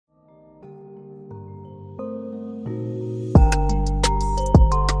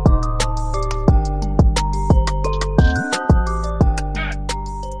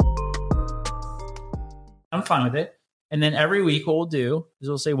fine with it. And then every week, what we'll do is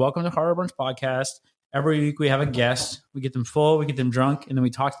we'll say, "Welcome to Harder Brunch Podcast." Every week we have a guest. We get them full, we get them drunk, and then we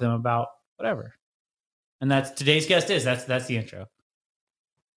talk to them about whatever. And that's today's guest is that's the intro.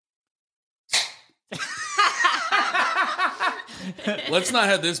 Let's not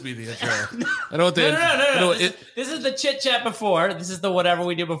have this be the intro. I don't want the No. This is the chit chat before. This is the whatever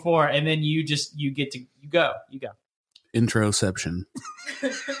we do before, and then you go. Introception.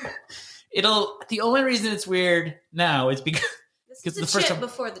 The only reason it's weird now is because This is the chip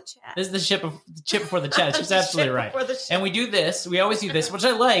before the chat. This is the chip before the chat. She's absolutely right. And we do this. We always do this, which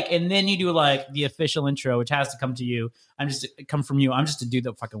I like. And then you do like the official intro, which has to come to you. Come from you. I'm just a dude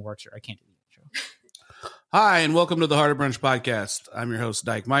that fucking works here. I can't do the intro. Hi, and welcome to the Harder Brunch Podcast. I'm your host,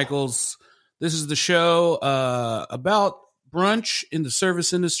 Dyke Michaels. This is the show about brunch in the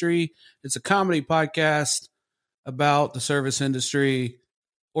service industry. It's a comedy podcast about the service industry,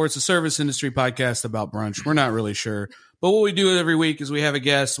 or it's a service industry podcast about brunch. We're not really sure. But what we do every week is we have a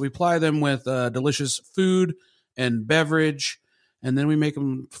guest. We ply them with delicious food and beverage, and then we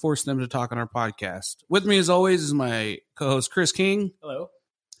force them to talk on our podcast. With me, as always, is my co-host, Chris King. Hello.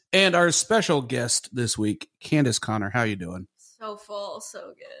 And our special guest this week, Candace Connor. How you doing? So full,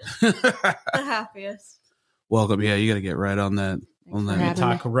 so good. The happiest. Welcome. Yeah, you got to get right on that. You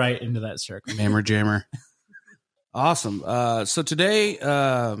talk right into that circle. Mammer jammer. Awesome. So today,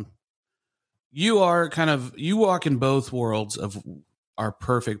 you walk in both worlds of our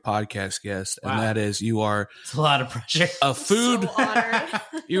perfect podcast guest, Wow. and that is you are It's a lot of pressure. a food. So honored.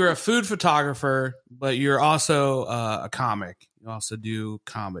 You're a food photographer, but you're also a comic. You also do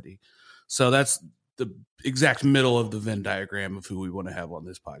comedy. So that's the exact middle of the Venn diagram of who we want to have on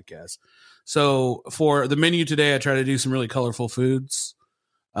this podcast. So for the menu today, I try to do some really colorful foods.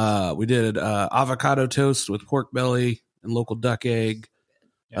 We did avocado toast with pork belly and local duck egg.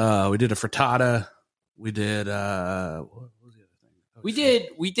 We did a frittata. We did what was the other thing?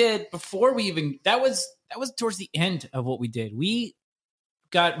 We did before we even that was towards the end of what we did. We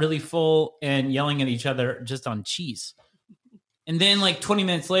got really full and yelling at each other just on cheese. And then like 20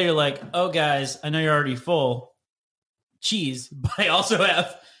 minutes later, like, "Oh guys, I know you're already full. Cheese, but I also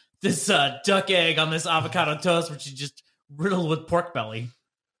have this duck egg on this avocado toast, which is just riddled with pork belly."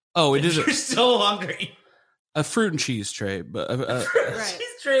 Oh, we did You're so hungry. a fruit and cheese tray, but Right.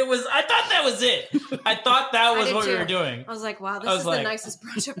 Cheese tray was. I thought that was it. I thought that was did what we too. were doing. I was like, wow, this I was is like- the nicest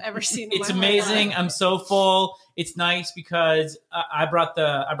brunch I've ever seen in It's my whole amazing. life. I'm so full. It's nice because I brought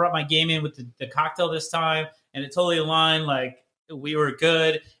my game in with the cocktail this time, and it totally aligned. Like we were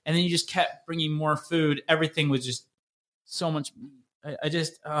good, and then you just kept bringing more food. Everything was just so much. I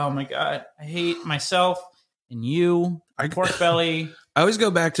just, oh my god, I hate myself and you. Pork belly. I always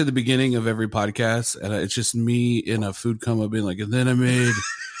go back to the beginning of every podcast, and it's just me in a food coma being like, and then I made.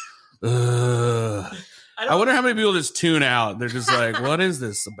 I wonder how many people just tune out. They're just like, "What is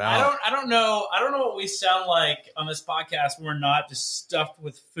this about?" I don't know. I don't know what we sound like on this podcast when we're not just stuffed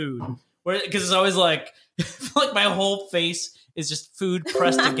with food. Because it's always like, I feel like my whole face is just food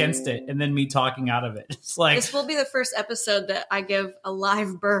pressed against it, and then me talking out of it. It's like This will be the first episode that I give a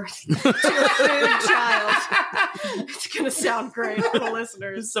live birth to a food child. It's going to sound great for the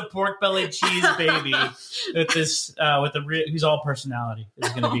listeners. it's a pork belly cheese baby with this who's all personality. It's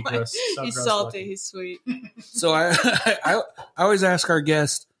going to be gross. So He's gross salty. looking. He's sweet. So I always ask our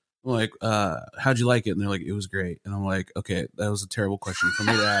guests, I'm like, how'd you like it? And they're like, it was great. And I'm like, okay, that was a terrible question for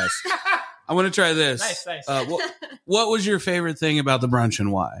me to ask. I'm going to try this. Nice. What was your favorite thing about the brunch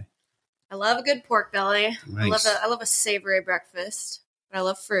and why? I love a good pork belly. Nice. I love a savory breakfast. But I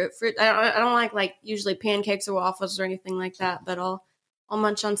love fruit. I don't like usually pancakes or waffles or anything like that. But I'll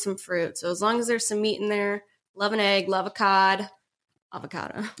munch on some fruit. So as long as there's some meat in there, love an egg, love a cod,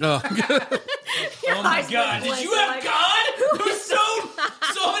 avocado. Oh, Oh my god! Did you have cod? There was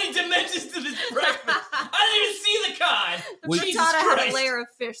so many dimensions to this breakfast. I didn't even see the cod. The Jesus frittata had Christ. a layer of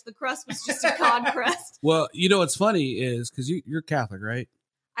fish. The crust was just a cod crust. well, you know what's funny is because you're Catholic, right?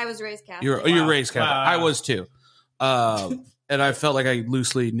 I was raised Catholic. You're Wow. raised Catholic. Wow. I was too. And I felt like I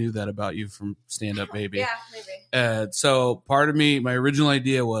loosely knew that about you from stand up, maybe. Yeah, maybe. And so part of me, my original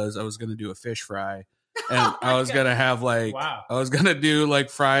idea was I was going to do a fish fry, and I was going to have like, Wow. I was going to do like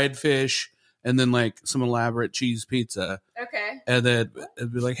fried fish and then like some elaborate cheese pizza. Okay. And then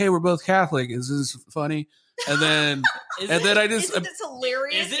it'd be like, hey, we're both Catholic. Is this funny? And then, and then I just, Isn't this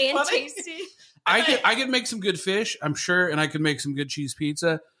hilarious is it and funny? tasty? I could make some good fish, I'm sure, and I could make some good cheese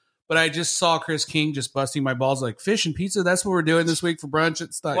pizza. But I just saw Chris King just busting my balls like fish and pizza. That's what we're doing this week for brunch.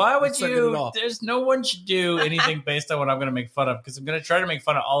 It's not. Why would it's not good at you? all. There's no one should do anything based on what I'm going to make fun of because I'm going to try to make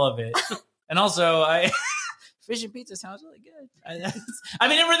fun of all of it. And also, fish and pizza sounds really good. I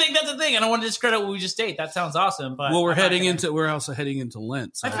mean, everything, that's the thing. I don't want to discredit what we just ate. That sounds awesome. But well, we're also heading into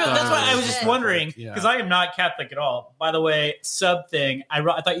Lent. So I feel that's why I was just wondering, because I am not Catholic at all. By the way, sub thing, I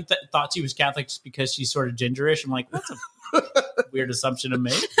thought you thought she was Catholic just because she's sort of gingerish. I'm like, that's a weird assumption to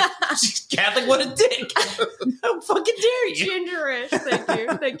make. She's Catholic. What a dick! How fucking dare you?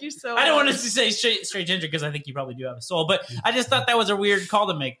 Gingerish. Thank you so much. I don't want to say straight ginger because I think you probably do have a soul, but I just thought that was a weird call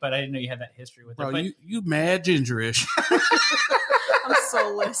to make. But I didn't know you had that history with Bro, it. But you mad gingerish. I'm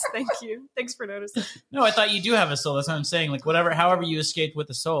soulless. Thank you. Thanks for noticing. no, I thought you do have a soul. That's what I'm saying. Like however you escaped with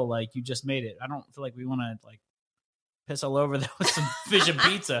the soul, like you just made it. I don't feel like we want to like piss all over that with some fish and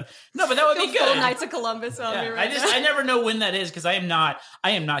pizza. No, but that would be good. Full Knights of Columbus on me right now. I never know when that is because I am not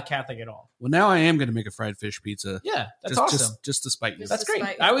Catholic at all. Well, now I am going to make a fried fish pizza. Yeah, that's awesome. Just to spite you. That's great.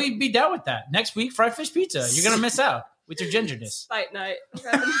 I would be down with that. Next week, fried fish pizza. You're going to miss out with your gingerness. Spite night.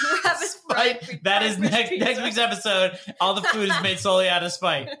 That is next week's episode. All the food is made solely out of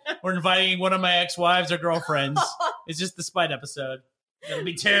spite. We're inviting one of my ex-wives or girlfriends. It's just the spite episode. It'll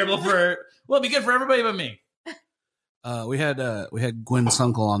be terrible it'll be good for everybody but me. We had Gwen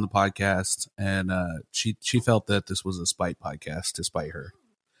Sunkel on the podcast, and she felt that this was a spite podcast to spite her.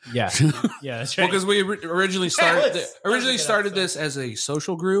 Yeah, yeah, that's right. Well, because we originally started this as a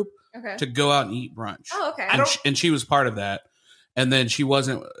social group to go out and eat brunch. Oh, okay. And she was part of that, and then she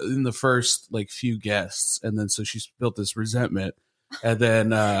wasn't in the first few guests, and then so she built this resentment, and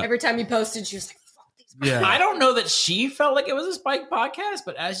then every time you posted, she was like, yeah. I don't know that she felt like it was a Spike podcast,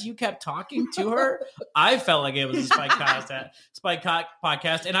 but as you kept talking to her, I felt like it was a Spike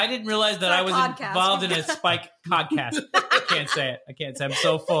podcast, and I didn't realize that I was involved in a Spike podcast. I can't say it. I'm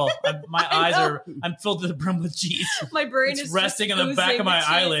so full. I'm filled to the brim with cheese. My brain it's is resting on the back of my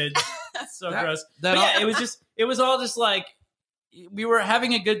eyelids. So gross. But yeah, it was all just like we were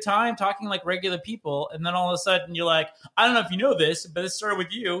having a good time talking like regular people, and then all of a sudden you're like, I don't know if you know this, but it started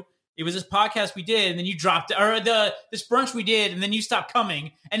with you. It was this podcast we did, and then you dropped, or this brunch we did, and then you stopped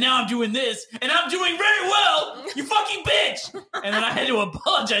coming, and now I'm doing this, and I'm doing very well. You fucking bitch! And then I had to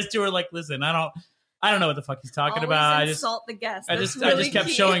apologize to her, like, listen, I don't know what the fuck he's talking about. Insult the guest. I just kept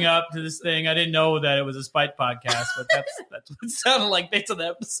showing up to this thing. I didn't know that it was a spite podcast, but that's what it sounded like based on the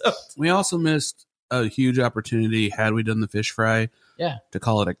episode. We also missed a huge opportunity had we done the fish fry. Yeah, to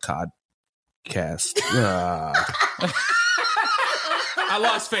call it a codcast. I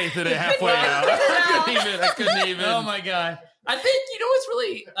lost faith in it halfway out. I couldn't even. Oh my God. I think, what's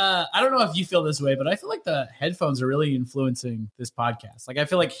really, I don't know if you feel this way, but I feel like the headphones are really influencing this podcast. Like, I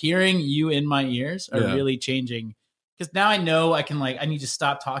feel like hearing you in my ears are really changing. Because now I know I need to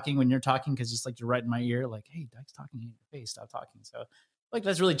stop talking when you're talking because it's like you're right in my ear. Like, hey, Dyke's talking in your face. Stop talking. So, like,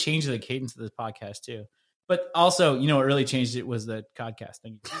 that's really changed the cadence of this podcast, too. But also, what really changed it was the podcast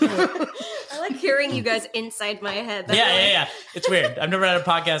thing. I like hearing you guys inside my head. Yeah. It's weird. I've never had a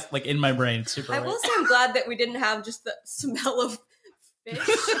podcast like in my brain. It's super weird. Will say I'm glad that we didn't have just the smell of fish.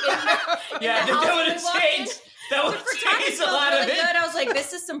 That would have changed. That would have changed a lot of it. Good. I was like,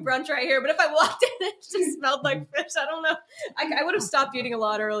 this is some brunch right here. But if I walked in and it just smelled like fish, I don't know. I would have stopped eating a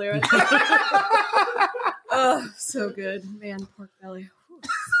lot earlier. Oh, so good. Man, pork belly.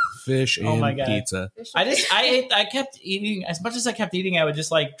 Fish and pizza. I kept eating as much as I kept eating. I would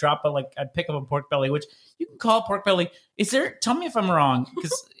just drop I'd pick up a pork belly, which you can call pork belly. Tell me if I'm wrong,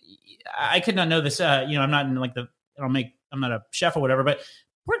 because I could not know this. I'm not in I'm not a chef or whatever, but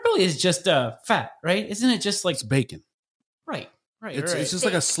pork belly is just fat, right? Isn't it just like it's bacon? Right. It's just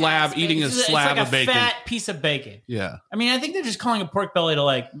like a slab, eating a slab of bacon. It's like a fat piece of bacon. Yeah. I mean, I think they're just calling it pork belly to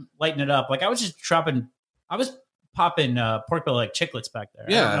lighten it up. I was popping pork belly like chiclets back there.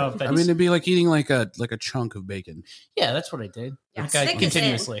 Yeah, I don't know if that's, it'd be like eating like a chunk of bacon. Yeah, that's what I did. Yeah,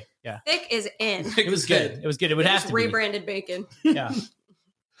 continuously. Yeah, thick is in. It was good. It was good. It would have to be rebranded bacon. Yeah.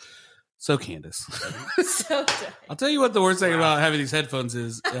 So Candace, so I'll tell you what the worst thing about having these headphones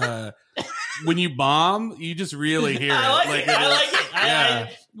is. When you bomb, you just really hear it. I like it. Yeah.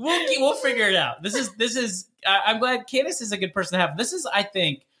 We'll figure it out. This is. I'm glad Candace is a good person to have. This is. I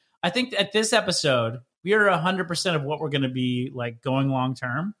think at this episode, we are 100% of what we're going to be going long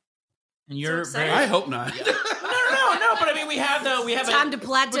term. And you're so I hope not. No. But I mean, we have time to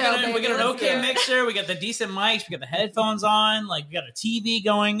plateau. We got an okay mixer. We got the decent mics. We got the headphones on. We got a TV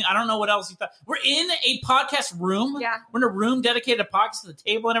going. I don't know what else you thought. We're in a podcast room. Yeah, we're in a room dedicated to podcasts, to the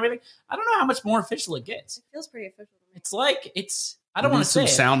table and everything. I don't know how much more official it gets. It feels pretty official to me. I don't want to say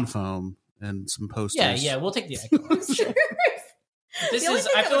some sound foam and some posters. Yeah. We'll take the echo. Sure. This The only is.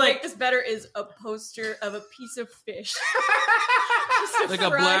 thing I that feel would like make this better is a poster of a piece of fish. Just Like a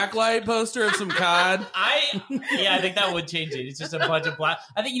fried- blacklight poster of some cod. I think that would change it. It's just a bunch of black.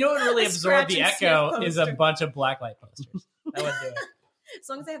 I think you know what would really A absorb the scratch and echo sniff is a poster. bunch of blacklight posters. That would do it. As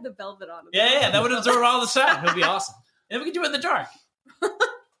long as they have the velvet on. Yeah, that would absorb all the sun. It would be awesome. And we could do it in the dark.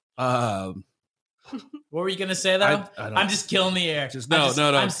 What were you gonna say though? I don't- I'm just killing the air. No.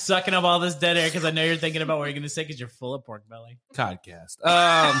 I'm sucking up all this dead air because I know you're thinking about what you're gonna say because you're full of pork belly. Codcast.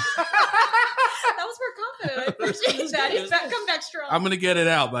 That was more confident. I appreciate that. It He's was back, come back strong. I'm gonna get it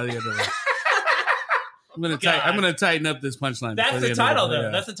out by the end of it. God. I'm gonna tighten up this punchline. That's before the end of title, it. though. Yeah.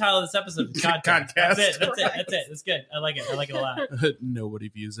 That's the title of this episode. Codcast. Codcast. That's it. That's it. Christ. That's it. That's good. I like it. I like it a lot. Nobody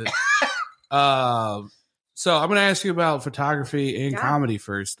views it. So I'm gonna ask you about photography and Yeah. comedy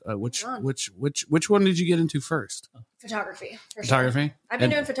first. Which one did you get into first? Photography. For sure. Photography. I've been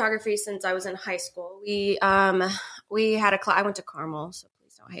And- doing photography since I was in high school. We had a class. I went to Carmel, so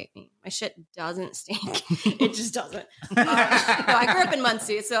please don't hate me. My shit doesn't stink. It just doesn't. No, I grew up in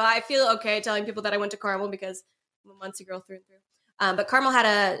Muncie, so I feel okay telling people that I went to Carmel because I'm a Muncie girl through and through. But Carmel had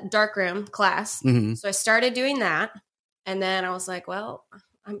a darkroom class, Mhm. so I started doing that, and then I was like, well,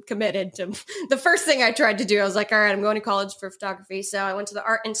 I'm committed to the first thing I tried to do. I was like, all right, I'm going to college for photography. So I went to the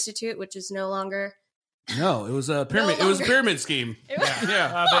Art Institute, which is no longer. No, it was a pyramid. It was a longer. pyramid scheme. It was,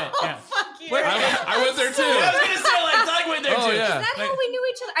 Yeah. I bet. Yeah. fuck you. Where- I went there too. I was gonna say like Doug went there Oh, too. yeah. Is that how we knew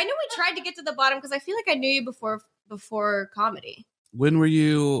each other? I know we tried to get to the bottom because I feel like I knew you before comedy. When were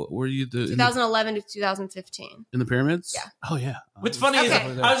you? Were you in 2011 to 2015. the pyramids? Yeah. Oh yeah. What's funny is Okay. I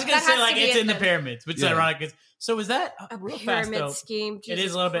was That gonna say has like to be it's it in the then. pyramids, which is Yeah. ironic. So is that A real fast pyramid though? scheme. It is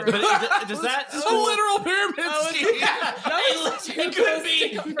Jesus a little bit, Christ. but does that It's a literal pyramid scheme.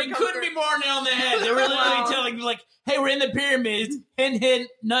 It couldn't be more nail on the head. They were literally Wow. telling me like, "Hey, we're in the pyramids. Hint, hint,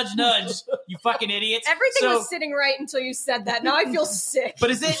 nudge, nudge. You fucking idiots." Everything So- was sitting right until you said that. Now I feel sick. But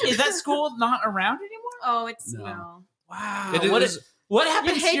is that school not around anymore? Oh, it's No. no. Wow. It What is- what You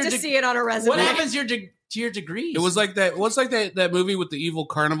happens hate to see it on a resume. What happens to your degrees? It was like that. What's like that movie with the evil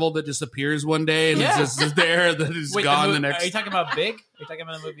carnival that just appears one day and Yeah. it's just there, then it's Wait, gone the movie- next. Are you talking about Big? Are you talking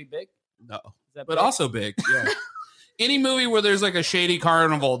about the movie Big? No, Is that but Big? also big. Yeah. Any movie where there's like a shady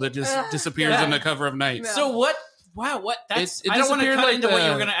carnival that just Ugh, disappears yeah. in the cover of night. Yeah. So what? Wow, what? That's It I don't want to disappeared cut like into what the-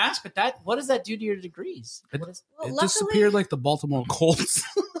 you were going to ask, but what does that do to your degrees? It- What is, Well, It luckily- disappeared like the Baltimore Colts.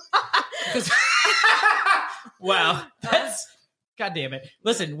 wow, that's God damn it!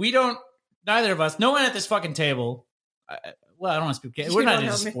 Listen, we don't. Neither of us. No one at this fucking table. Well, I don't want to speak. You We're not don't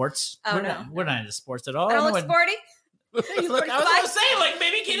into know me. sports. Oh, we're no. not. We're not into sports at all. I don't No look one- sporty. You look, I was going to say, like,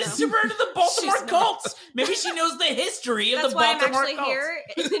 maybe Kate is No. super into the Baltimore She's not. Colts. Maybe she knows the history of That's the why I'm Baltimore actually Colts. here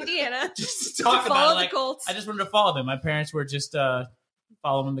in Indiana Just to talk about follow it, the like, Colts. I just wanted to follow them. My parents were just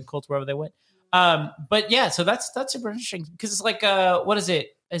following the Colts wherever they went. But yeah, so that's super interesting because it's like, what is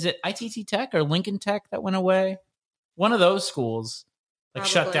it? Is it ITT Tech or Lincoln Tech that went away? One of those schools like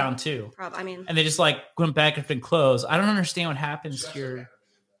shut Probably. down too, I mean, and they just like went back and been closed. I don't understand what happens to your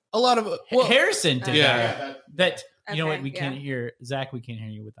A lot of Harrison did yeah. that. You know Okay, what? We can't hear Zach. We can't hear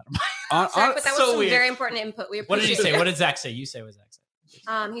you without him. Zach, but that was so some weird. very important input. We What did he appreciate say? it. What did Zach say? You say what Zach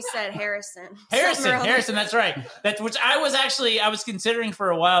said. He said Harrison. Harrison, Something or other. Harrison. That's right. That's which I was considering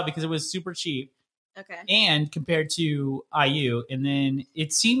for a while because it was super cheap. Okay. And compared to IU, and then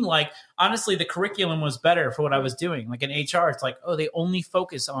it seemed like honestly the curriculum was better for what I was doing. Like in HR, it's like, oh, they only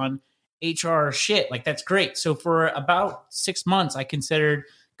focus on HR shit. Like that's great. So for about 6 months, I considered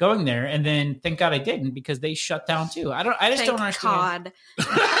going there, and then thank God I didn't because they shut down too. I just don't understand. God.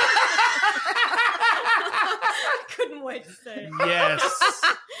 I couldn't wait to say it. Yes.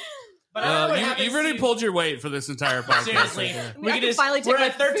 But I don't know what you've happens already to- pulled your weight for this entire podcast. Seriously, Yeah. I can finally take we're my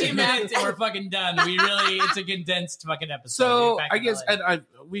at 13 food back. minutes and we're fucking done. It's a condensed fucking episode. So Get back I to guess LA.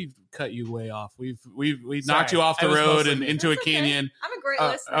 we've cut you way off. We've knocked Sorry. you off the I was road mostly and me. into a That's okay. canyon. I'm a great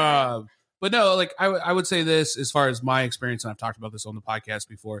listener. But no, like I would say this as far as my experience, and I've talked about this on the podcast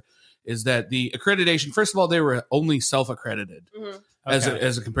before, is that the accreditation. First of all, they were only self-accredited Mhm.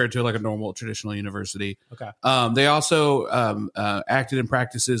 as compared to like a normal traditional university. Okay. They also acted in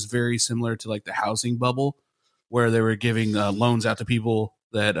practices very similar to like the housing bubble, where they were giving loans out to people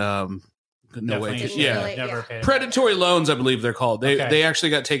that no way, Definitely Didn't yeah, really- never paid. predatory loans, I believe they're called. They Okay. they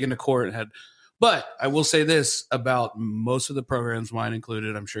actually got taken to court and had. But I will say this about most of the programs, mine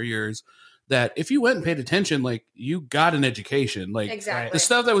included, I'm sure yours, that if you went and paid attention, like you got an education. Like Exactly. the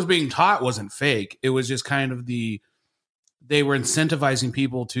stuff that was being taught wasn't fake. It was just kind of they were incentivizing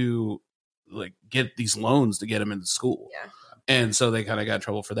people to like get these loans to get them into school. Yeah. And so they kind of got in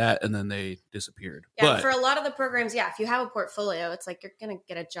trouble for that, and then they disappeared. Yeah, but for a lot of the programs, if you have a portfolio, it's like you're gonna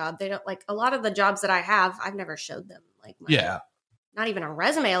get a job. They don't like a lot of the jobs that I have. I've never showed them like my yeah, not even a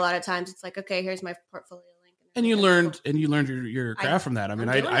resume. A lot of times it's like, okay, here's my portfolio link. And you learned your craft from that. I mean,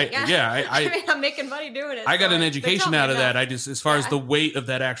 I mean, I'm making money doing it. I got so an they education taught me out of enough. that. I just, as far as the weight of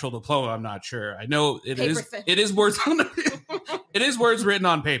that actual diploma, I'm not sure. I know it Paper is. thin. It is words. It is words written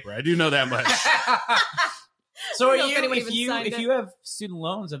on paper. I do know that much. So I are don't know if you anyone if even you signed if it. you have student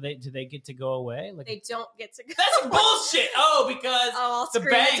loans, do they get to go away? Like They don't get to go. that's bullshit. Oh, because Oh, I'll the scream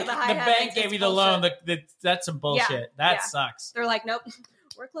it bank to the high heavens. gave It's you the loan. bullshit. That's some bullshit. That yeah. sucks. They're like, nope,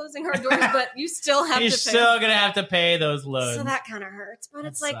 we're closing our doors, but you still have You're to pay. still gonna have to pay those loans. So that kind of hurts, but That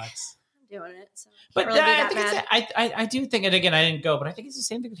it's like sucks. I'm doing it. So But can't really be I that think mad. I do think, and again, I didn't go, but I think it's the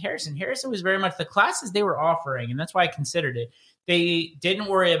same thing with Harrison. Harrison was very much the classes they were offering, and that's why I considered it. They didn't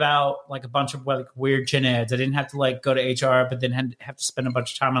worry about like a bunch of like weird gen eds. I didn't have to like go to HR, but then have to spend a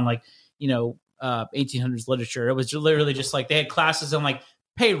bunch of time on like 1800s literature. It was literally just like they had classes on like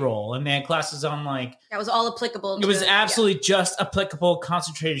payroll, and they had classes on like That was all applicable. it was to, absolutely just applicable,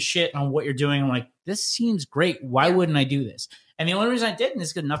 concentrated shit on what you're doing. I'm like, this seems great. Why Yeah. wouldn't I do this? And the only reason I didn't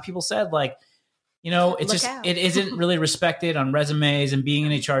is good enough people said like, it's Look just out. it isn't really respected on resumes, and being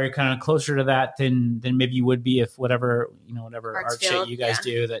in HR, you're kind of closer to that than maybe you would be if whatever Arts art shit field, you guys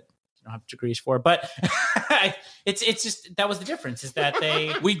yeah. do that you don't have degrees for. But it's just that was the difference is that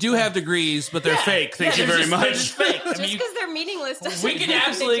they We do have degrees, but they're Yeah. fake. Thank Yeah, you they're very just- they're just much. fake. I Just mean, because they're meaningless doesn't we mean can they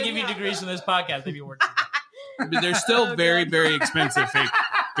absolutely do give you not. degrees from this podcast if you were. But they're still Oh, very, God. very expensive fake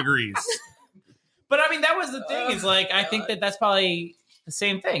degrees. But I mean, that was the thing. Is like I think that's probably the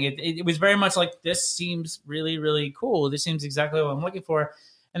same thing. It was very much like this seems really, really cool. This seems exactly what I'm looking for,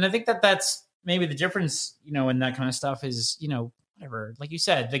 and I think that's maybe the difference. In that kind of stuff is whatever. Like you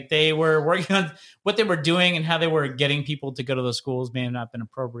said, like they were working on what they were doing and how they were getting people to go to those schools may have not been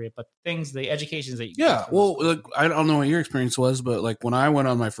appropriate, but the educations that you get Yeah, from well, those like, I don't know what your experience was, but like when I went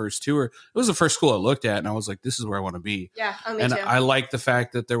on my first tour, it was the first school I looked at, and I was like, "This is where I want to be." Yeah, me And too. I liked the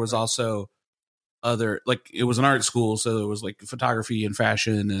fact that there was also other, like, it was an art school, so there was like photography and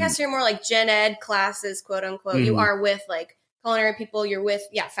fashion, and Yeah, so you're more like gen ed classes, quote unquote. You Mhm. are with like culinary people. You're with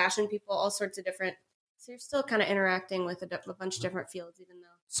fashion people, all sorts of different. So you're still kind of interacting with a bunch of different fields, even though.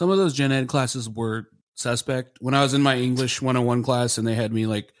 some of those gen ed classes were suspect. When I was in my English 101 class, and they had me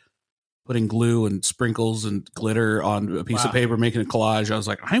like putting glue and sprinkles and glitter on a piece of Wow. paper, making a collage, I was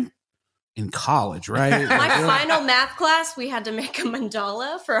like, I'm in college, right? My Like, final math class, we had to make a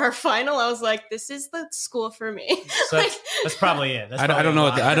mandala for our final. I was like, "This is the school for me." So that's probably it. That's I probably don't know a what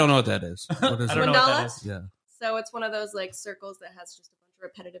lot. that, I don't know what that is. What is I it? don't know what that Mandala? is. Yeah. So it's one of those like circles that has just a bunch of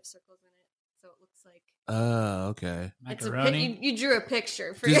repetitive circles in it. So it looks like Okay. it's a Macaroni. you drew a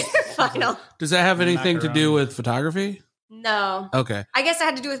picture for Does- your final. Does that have anything to do Macaroni. with photography? No, Okay. I guess it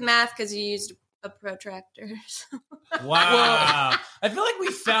had to do with math because you used a protractor. Wow. I feel like we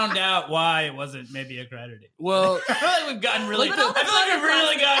found out why it wasn't maybe accredited. Well, I feel like we've gotten really. Like the- I feel like we've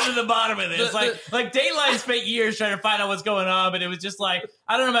really gotten to the bottom of this. The- Like Dayline spent years trying to find out what's going on, but it was just like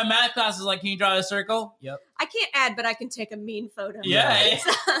I don't know. My math class is like, can you draw a circle? Yep. I can't add, but I can take a mean photo. Yeah. they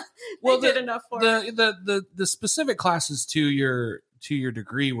Well, did enough for me. the specific classes to your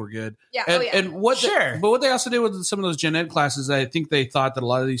degree were good. Yeah. And, Oh yeah. and what Sure. but what they also did with some of those gen ed classes, I think they thought that a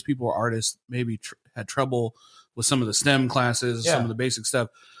lot of these people were artists, maybe had trouble with some of the STEM classes, Yeah. some of the basic stuff.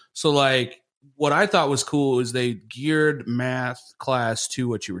 So like what I thought was cool is they geared math class to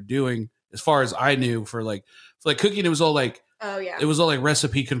what you were doing. As far as I knew, for like cooking, it was all like Oh yeah.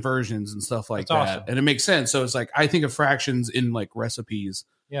 recipe conversions and stuff like That's that. awesome. And it makes sense. So it's like I think of fractions in like recipes.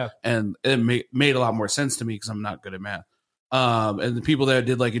 Yeah. And it made a lot more sense to me because I'm not good at math. And the people that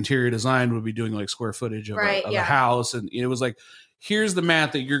did like interior design would be doing like square footage of, Right, a yeah. house. And it was like, here's the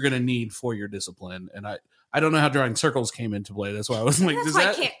math that you're going to need for your discipline. And I don't know how drawing circles came into play. That's why I was like, That's does why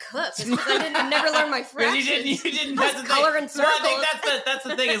that? I can't cook. It's because I never learned my Because fractions. you didn't. Just That's the color thing. and So I think circles. that's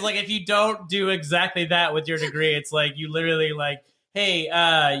the thing is like if you don't do exactly that with your degree, it's like you literally like, hey,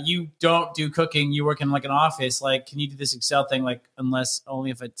 you don't do cooking. You work in like an office. Like, can you do this Excel thing? Like, unless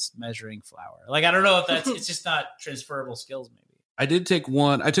only if it's measuring flour. Like, I don't know if that's. It's just not transferable skills. Maybe. I did take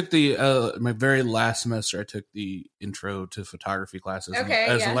one. I took the my very last semester. I took the intro to photography classes. Okay,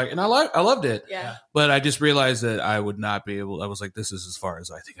 and, yeah. and I loved it. Yeah. But I just realized that I would not be able. I was like, this is as far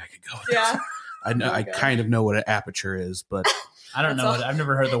as I think I could go. with this. Yeah. I know. Oh, I God. kind of know what an aperture is, but I don't That's know. all- I've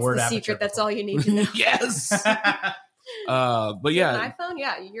never heard the That's word the aperture secret. That's before. all you need to know. yes. But An yeah, iPhone,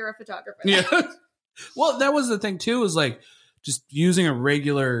 yeah, you're a photographer. yeah. Well, that was the thing too. Is like just using a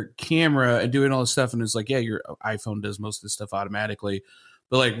regular camera and doing all this stuff, and it's like, yeah, your iPhone does most of this stuff automatically,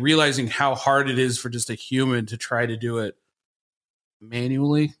 but like realizing how hard it is for just a human to try to do it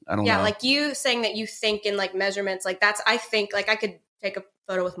manually. I don't Yeah, know. like you saying that you think in like measurements, like that's I think like I could take a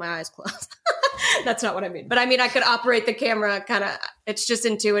photo with my eyes closed. That's not what I mean. But I mean, I could operate the camera kind of, it's just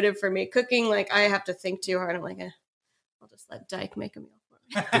intuitive for me. Cooking, like, I have to think too hard. I'm like, I'll just let Dyke make a meal for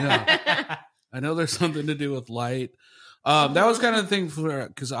me. Yeah. I know there's something to do with light. That was kind of the thing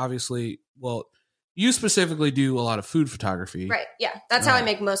because obviously, well, you specifically do a lot of food photography. Right. Yeah. That's how I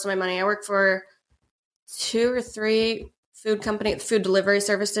make most of my money. I work for 2 or 3 food delivery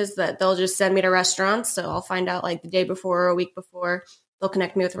services that they'll just send me to restaurants. So I'll find out like the day before or a week before. They'll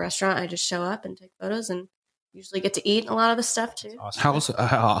connect me with a restaurant. I just show up and take photos and usually get to eat a lot of the stuff too. Awesome.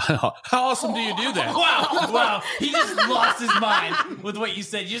 How awesome do you do that? Wow. He just lost his mind with what you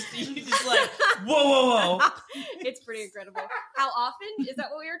said. You just like, whoa. It's pretty incredible. How often? Is that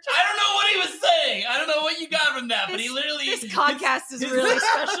what we were I don't know what he was saying. I don't know what you got from that, but he literally... This podcast is really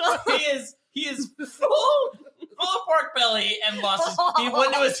special. He is full of pork belly and lost his... He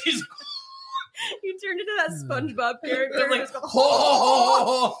went to his... You turned into that SpongeBob character. Like,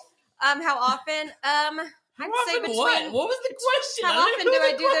 how often? I'd say between. What was the question? How often do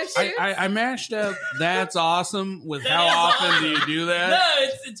I do those shoots? I mashed up "That's awesome" with That "How is often awesome. do you do that?" No,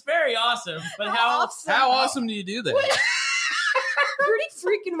 it's very awesome. But how awesome do you do that? Pretty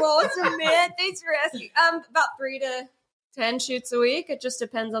freaking awesome, man. Thanks for asking. About 3 to 10 shoots a week. It just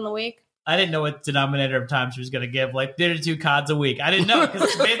depends on the week. I didn't know what denominator of time she was going to give. Like 3 to 2 cods a week. I didn't know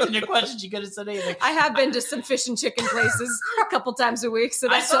because based on your question, she could have said anything. I have been to some fish and chicken places a couple times a week, so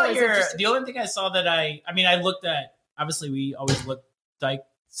I that's saw always interesting. the only thing I saw that I looked at. Obviously, we always look. Dyke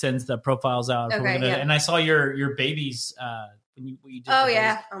sends the profiles out, and I saw your babies when you did. Oh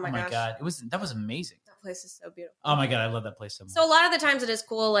yeah! Oh my gosh! God! That was amazing. That place is so beautiful. Oh my God! I love that place so much. So a lot of the times it is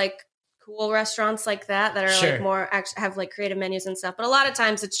cool, like cool restaurants like that are Sure. like more have like creative menus and stuff. But a lot of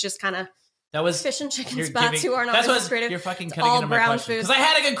times it's just kind of that was fish and chicken you're spots who are not that's as what creative. you're fucking It's cutting all into my brown question food. because I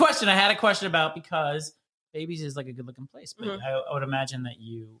had a good question. I had a question about because Babies is like a good looking place, but Mhm. I would imagine that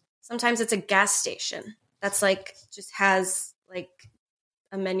you Sometimes it's a gas station that's like just has like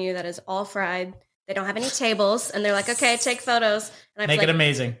a menu that is all fried. They don't have any tables, and they're like, "Okay, take photos." And I make it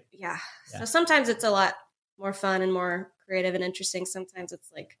amazing. Yeah. Yeah. So sometimes it's a lot more fun and more creative and interesting. Sometimes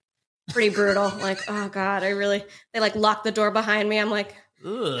it's like pretty brutal. Like, oh God, they like lock the door behind me. I'm like,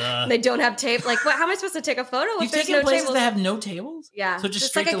 Ugh. they don't have tape. Like, what? How am I supposed to take a photo if You've there's taken no places tables? that have no tables. Yeah, So just it's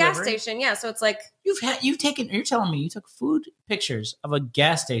straight like a delivery? gas station. Yeah, so it's like You've taken. You're telling me you took food pictures of a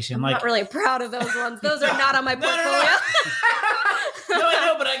gas station. I'm like not really proud of those ones. Those are not on my No, no, portfolio. no. No, I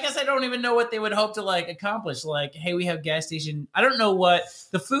know, but I guess I don't even know what they would hope to like accomplish. Like, hey, we have gas station. I don't know what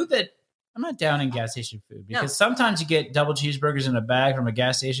the food that I'm not down in gas station food because No. sometimes you get double cheeseburgers in a bag from a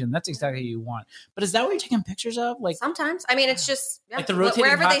gas station. That's exactly what you want. But is that what you're taking pictures of? Like, Sometimes, I mean, it's just like the rotating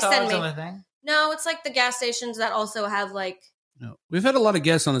wherever hot they send dogs me. on the thing? No, it's like the gas stations that also have like No. We've had a lot of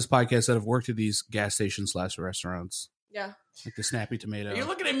guests on this podcast that have worked at these gas stations / restaurants, yeah. like the Snappy Tomato. You're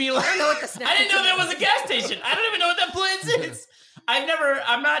looking at me like I don't know what the snack I didn't know is. there was a gas station. I don't even know what that place is.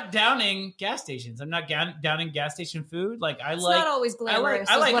 I'm not downing gas stations. I'm not downing gas station food. Like It's not always glamorous.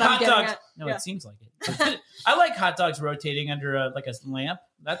 I like is what I'm hot getting dogs. at. No, Yeah. it seems like it. I like hot dogs rotating under a lamp.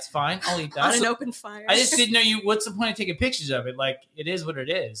 That's fine. I'll eat that. on an open fire. I just didn't know what's the point of taking pictures of it? Like it is what it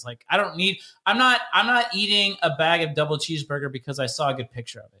is. Like I don't need. I'm not eating a bag of double cheeseburger because I saw a good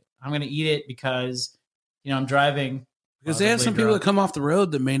picture of it. I'm going to eat it because I'm driving. Because they have some people that come off the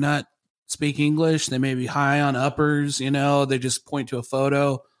road that may not speak English. They may be high on uppers. They just point to a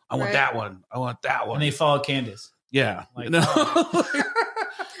photo. I want Right. that one. I want that one. and they follow Candace. yeah. Like-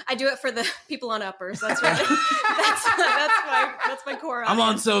 I do it for the people on uppers. That's right. that's my core. I'm on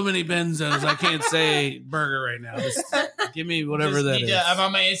audience. so many benzos. I can't say burger right now. Just give me whatever Just that need is. to- I'm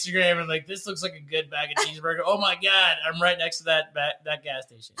on my Instagram and like this looks like a good bag of cheeseburger. Oh my god, I'm right next to that gas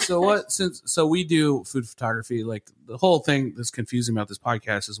station. So we do food photography. Like the whole thing that's confusing about this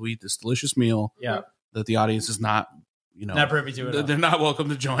podcast is we eat this delicious meal Yeah, that the audience is not, not privy to it. they're not welcome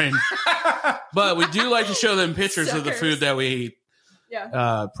to join. But we do like to show them pictures of the Suckers. food that we eat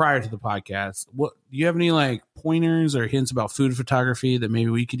Yeah. prior to the podcast. What do you have any like pointers or hints about food photography that maybe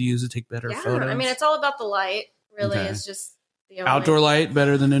we could use to take better Yeah. photos? I mean, it's all about the light. Really, Okay. it's just the only- outdoor light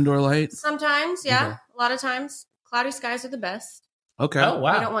better than indoor light. Sometimes, yeah. Okay. A lot of times, cloudy skies are the best. Okay. Oh You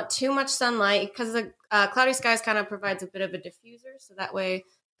wow, don't want too much sunlight because the cloudy skies kind of provides a bit of a diffuser, so that way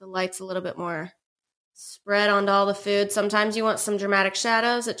the light's a little bit more spread onto all the food. Sometimes you want some dramatic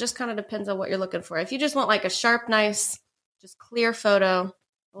shadows. It just kind of depends on what you're looking for. If you just want like a sharp, nice, just clear photo,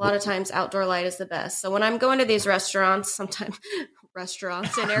 a lot of times outdoor light is the best. So when I'm going to these restaurants, sometimes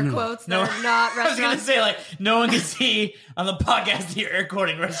restaurants in air quotes No. that are not I was gonna restaurants. say like no one can see on the podcast here air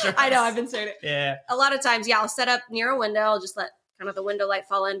quoting restaurants. I know, I've been saying it. Yeah, A lot of times, yeah, I'll set up near a window. I'll just let kind of the window light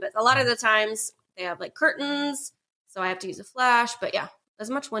fall in. But a lot of the times they have like curtains, so I have to use a flash. But yeah, as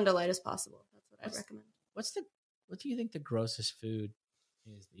much window light as possible. That's what I'd recommend. What do you think the grossest food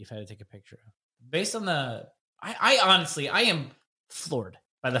is that you've had to take a picture of? Based on I honestly, I am floored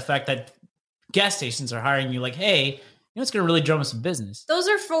by the fact that gas stations are hiring you like, hey, you know what's going to really drum us some business? Those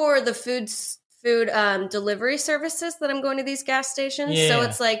are for the food delivery services that I'm going to these gas stations. Yeah. So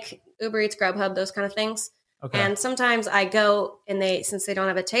it's like Uber Eats, Grubhub, those kind of things. Okay. And sometimes I go and since they don't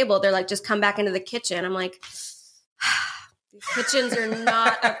have a table, they're like, just come back into the kitchen. I'm like, these kitchens are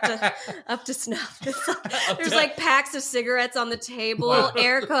not up to snuff. There's like packs of cigarettes on the table, Wow.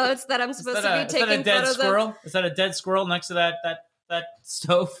 air coats that I'm supposed to be taking is that a dead photos squirrel? of. Is that a dead squirrel next to that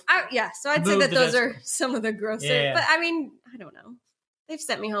stove? So I'd say Move that the those dead are some of the grosser. Yeah. But I mean, I don't know. They've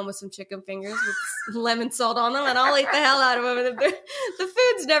sent me home with some chicken fingers with lemon salt on them, and I'll eat the hell out of them. And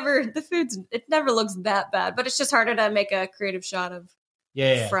it never looks that bad, but it's just harder to make a creative shot of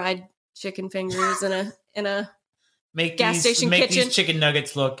fried chicken fingers in a gas station make kitchen. These chicken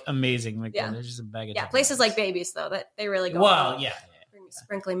nuggets look amazing. Like Yeah. they're just a bag of chicken places nuggets. like Babies though, that they really go. Well, all out. yeah. Bring me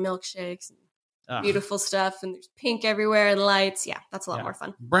sprinkling milkshakes and Ugh. beautiful stuff, and there's pink everywhere and lights. Yeah, that's a lot more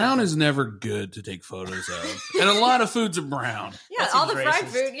fun. Brown is never good to take photos of, and a lot of foods are brown. Yeah, That all the seems fried racist.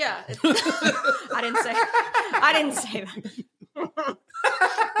 food. Yeah, I didn't say that.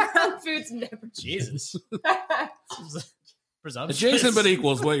 Brown food's never. Jesus. Presumptuous. Adjacent but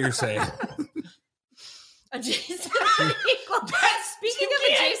equals what you're saying. Adjacent but equal. Speaking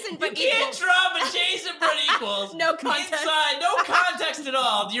of adjacent but you equal, can't drop adjacent but equals. No context. Inside, no context at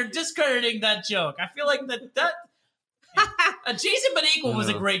all. You're discrediting that joke. I feel like that adjacent but equal was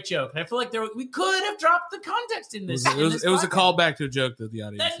a great joke. I feel like we could have dropped the context in this. It was a callback to a joke that the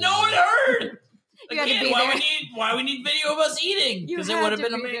audience that no one heard. You had to Again, be why there. we need video of us eating? You Because it had would have to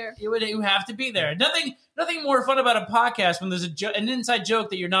been be amazing. there. You have to be there. Nothing more fun about a podcast when there's an inside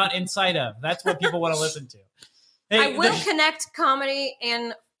joke that you're not inside of. That's what people want to listen to. Hey, I will connect comedy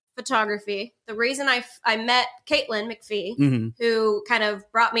and photography. The reason I met Caitlin McPhee, Mm-hmm. who kind of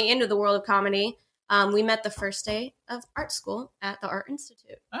brought me into the world of comedy. We met the first day of art school at the Art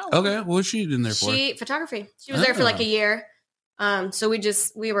Institute. Oh. Okay, what was she in there for? Photography. She was there for like a year. So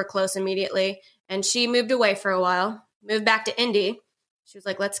we were close immediately. And she moved away for a while, moved back to Indy. She was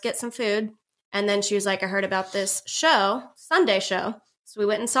like, let's get some food. And then she was like, I heard about this show, Sunday show. So we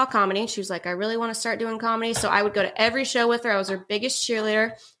went and saw comedy. She was like, I really want to start doing comedy. So I would go to every show with her. I was her biggest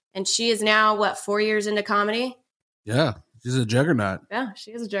cheerleader. And she is now, 4 years into comedy? Yeah, she's a juggernaut. Yeah,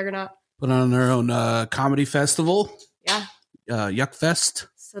 she is a juggernaut. Put on her own comedy festival. Yeah. Yuck Fest.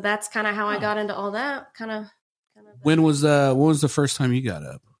 So that's kind of how I got into all that. Kind of. When was the first time you got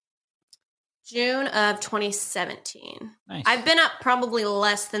up? June of 2017. Nice. I've been up probably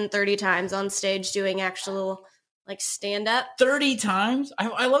less than 30 times on stage doing actual like stand up. 30 times?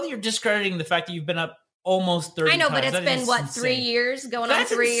 I love that you're discrediting the fact that you've been up almost 30 times. I know, but it's That been is what, insane. 3 years? Going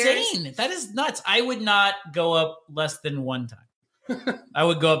That's on 3 insane. years? That is nuts. I would not go up less than one time. I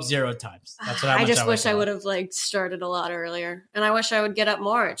would go up 0 times. That's what I just wish I go would up. have like started a lot earlier, and I wish I would get up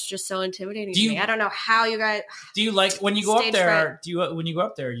more. It's just so intimidating to Do you- me. I don't know how you guys. Do you like when you go up Stage there? fright. Do you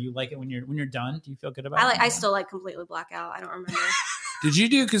like it when you're done? Do you feel good about it? I still like completely black out. I don't remember. Did you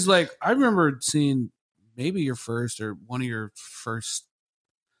do? Because like I remember seeing maybe your first or one of your first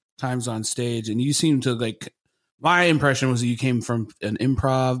times on stage, and you seemed to like. My impression was that you came from an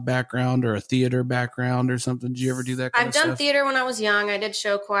improv background or a theater background or something. Did you ever do that? I've done theater when I was young. I did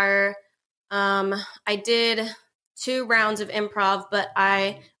show choir. I did 2 rounds of improv, but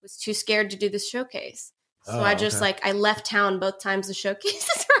I was too scared to do the showcase. So Oh, I just okay. I left town both times the showcases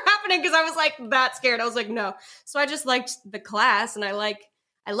were happening because I was like that scared. I was like, no. So I just liked the class, and I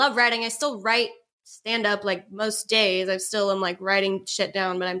love writing. I still write stand up like most days. I still am like writing shit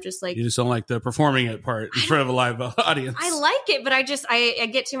down, but I'm just like, You just don't like the performing it part in front of a live audience. I like it, but I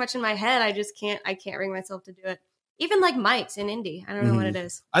get too much in my head. I can't bring myself to do it. Even like mics in indie. I don't know what it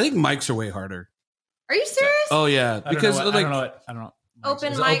is. I think mics are way harder. Are you serious? Oh yeah, I because don't know like I don't know.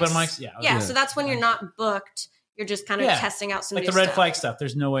 Open Is it mics. Open mics. Yeah. Yeah, Yeah. so that's when you're not booked. You're just kind of Yeah. testing out some Like new the red stuff. flag stuff.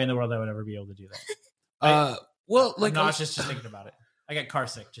 There's no way in the world I would ever be able to do that. well, I'm like nauseous just thinking about it. I got car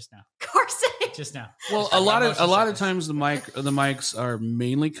sick just now. Corset. Just now. well, Just a now. lot My of motion sickness. times the mics are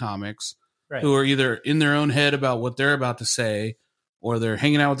mainly comics Right. who are either in their own head about what they're about to say, or they're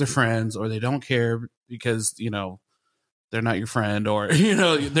hanging out with their friends, or they don't care because they're not your friend, or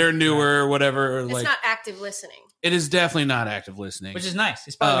they're newer or whatever. Or It's like not active listening. it is definitely not active listening, Which is nice.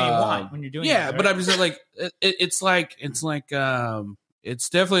 It's probably what you want when you're doing it. yeah, right? but I'm just like it's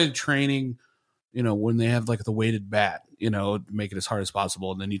definitely training. When they have like the weighted bat, make it as hard as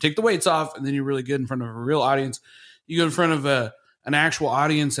possible, and then you take the weights off, and then you're really good in front of a real audience. You go in front of an actual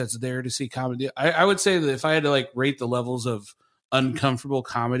audience that's there to see comedy. I would say that if I had to like rate the levels of uncomfortable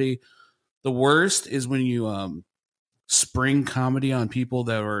comedy, The worst is when you spring comedy on people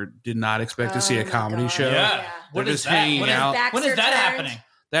that did not expect to see a my comedy God. show. Yeah. They're What is just that? hanging What is- out. Backs When is are that turned. happening?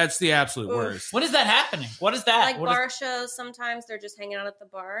 That's the absolute Oof. worst. When is that happening? What is that? Like What is- bar shows, sometimes they're just hanging out at the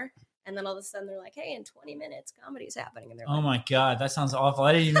bar, and then all of a sudden they're like, "Hey, in 20 minutes, comedy's happening," and they're Oh like, my God, that sounds awful.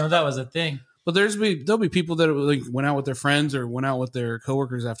 I didn't even know that was a thing. But there'll be people that like went out with their friends or went out with their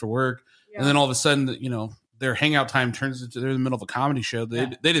coworkers after work, yeah. and then all of a sudden, their hangout time turns into they're in the middle of a comedy show. They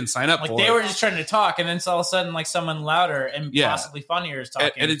didn't sign up Like for. they it. were just trying to talk, and then all of a sudden, like someone louder and Yeah. possibly funnier is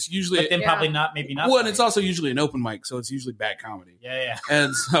talking, and it's usually but then probably not, maybe not. well, and funny. it's also usually an open mic, so it's usually bad comedy. yeah.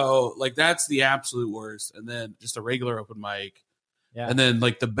 And so like that's the absolute worst. And then just a regular open mic. Yeah. And then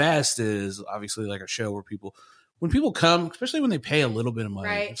like the best is obviously like a show where when people come, especially when they pay a little bit of money,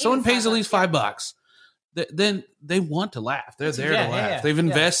 Right. if someone Even pays at $5, least $5, then they want to laugh. They're there Yeah, to yeah, laugh. yeah. They've Yeah.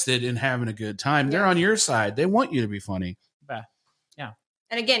 invested in having a good time. They're Yeah. on your side. They want you to be funny.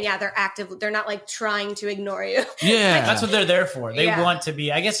 And again, yeah, they're active. They're not like trying to ignore you. Yeah. That's what they're there for. They Yeah. want to be.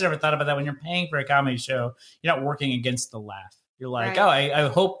 I guess I never thought about that. When you're paying for a comedy show, you're not working against the laugh. You're like, Right. I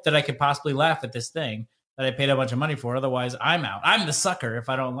hope that I could possibly laugh at this thing that I paid a bunch of money for. Otherwise, I'm out. I'm the sucker if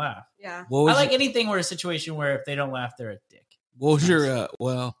I don't laugh. Yeah. What I was, like anything where a situation where if they don't laugh, they're a dick. what was your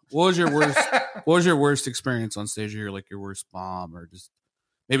what was your worst what was your worst experience on stage here? Like your worst bomb or just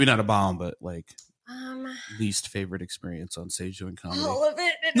maybe not a bomb, but like least favorite experience on stage doing comedy? All of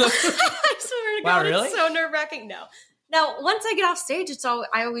it. I swear to Wow, God, really? it's so nerve wracking. No. Now, once I get off stage, I'm like,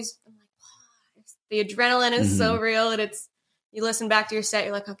 wow, the adrenaline is so real, and you listen back to your set,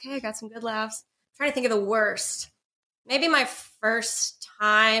 you're like, okay, I got some good laughs. I'm trying to think of the worst. Maybe my first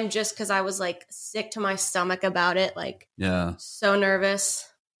time, just because I was like sick to my stomach about it, like Yeah. so nervous.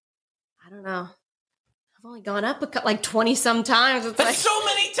 I don't know. I've only gone up like 20 some times. It's That's like, so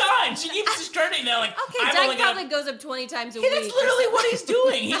many times. She keeps just turning now. Like, okay, I'm Jack only gonna- probably goes up 20 times a Hey, week. that's literally what he's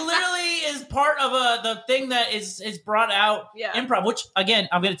doing. He literally is part of the thing that is brought out Yeah. improv. Which again,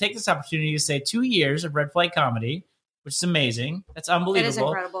 I'm going to take this opportunity to say 2 years of Red Flag Comedy, which is amazing. That's It unbelievable. is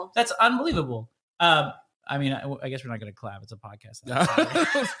incredible. That's unbelievable. I mean, I guess we're not going to clap. It's a podcast.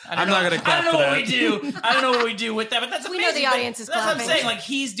 I'm not going to clap I don't know for what that. we do. I don't know what we do with that, but that's We amazing. know the audience is That's what I'm clapping. saying. Like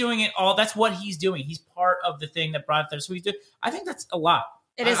he's doing it all. That's what he's doing. He's part of the thing that brought it there. So he's doing. I think that's a lot.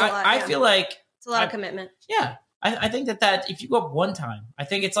 It is a lot, I yeah. feel like It's a lot of commitment. yeah. I think that if you go up one time, I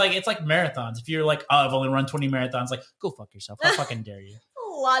think it's like marathons. If you're like, oh, I've only run 20 marathons, like go fuck yourself. How fucking dare you? A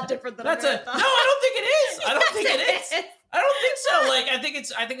lot different than That's a a marathon. no. I don't think it is. I don't think it is. I don't think so. Like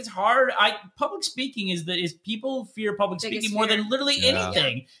I think it's hard. Public speaking is people fear public Biggest speaking more fear. than literally Yeah.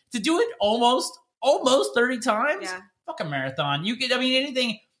 anything. To do it almost 30 times. Yeah. Fuck a marathon. You could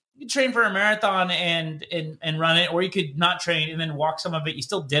anything. You could train for a marathon and run it, or you could not train and then walk some of it. You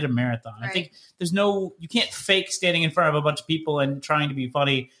still did a marathon. I Right. think you can't fake standing in front of a bunch of people and trying to be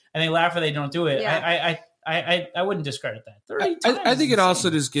funny and they laugh or they don't do it. Yeah. I wouldn't discredit that. 30 times I think is it also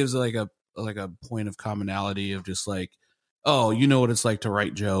insane. just gives like a point of commonality of just like, oh, you know what it's like to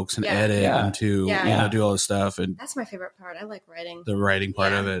write jokes and Yeah. edit Yeah. and to Yeah. do all this stuff and That's my favorite part. I like writing. the writing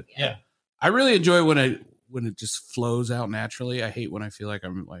part Yeah. of it. Yeah. I really enjoy when it just flows out naturally. I hate when I feel like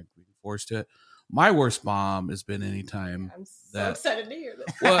I'm like being forced to it. My worst bomb has been anytime. I'm so That- excited to hear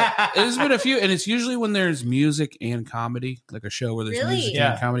this. Well, there's been a few, and it's usually when there's music and comedy, like a show where there's Really? music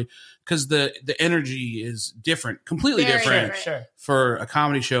Yeah. and comedy, because the energy is different, completely Very different different. Sure. for a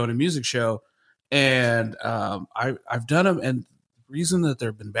comedy show and a music show. And I've done them, and the reason that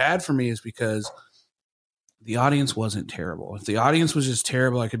they've been bad for me is because the audience wasn't terrible. If the audience was just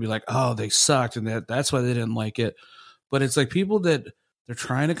terrible, I could be like, oh, they sucked, and that's why they didn't like it. But it's like people that they're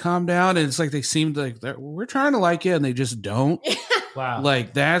trying to calm down, and it's like they seem like we're trying to like it, and they just don't. Wow.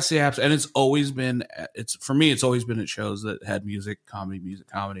 Like that's the apps, and it's always been for me. It's always been at shows that had music comedy.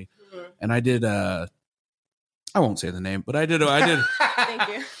 Mhm. And I did I won't say the name, but I did Thank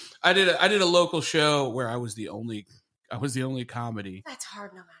you. I did a local show where I was the only comedy That's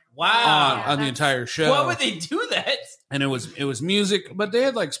hard no matter Wow. on the entire show. Why would they do that? And it was music, but they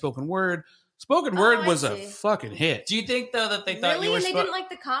had like spoken word. Spoken word I was a see. fucking hit. Do you think though that they thought Really? you were And they didn't like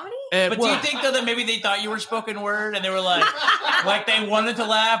the comedy? And, But do you think though that maybe they thought you were spoken word and they were like they wanted to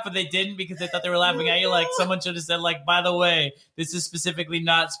laugh but they didn't because they thought they were laughing at you? Like someone should have said like, by the way, this is specifically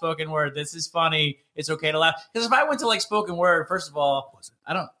not spoken word. This is funny. It's okay to laugh. Because if I went to like spoken word, first of all,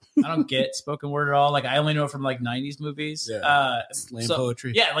 I don't get spoken word at all. Like I only know it from like 90s movies. Yeah. slam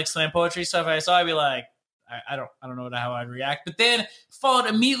poetry? Yeah, like slam poetry stuff. I saw, I'd be like, I don't know how I'd react. But then followed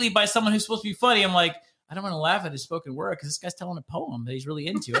immediately by someone who's supposed to be funny. I'm like, I don't want to laugh at his spoken word because this guy's telling a poem that he's really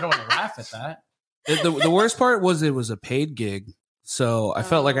into. I don't want to laugh at that. The worst part was it was a paid gig, so I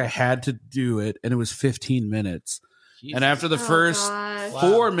felt like I had to do it, and it was 15 minutes. And after the first gosh.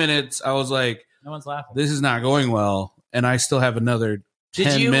 4 minutes, I was like, No one's laughing. this is not going well. And I still have another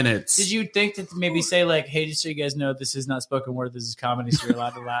 10 minutes. Did you think to maybe say like, hey, just so you guys know, this is not spoken word, this is comedy, so you're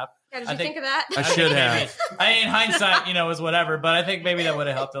allowed to laugh? Yeah, did you think of that? I should have. In hindsight, was whatever, but I think maybe that would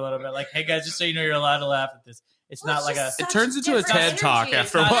have helped a little bit. Like, hey guys, just so you know, you're allowed to laugh at this. It's not like a. It turns into a TED talk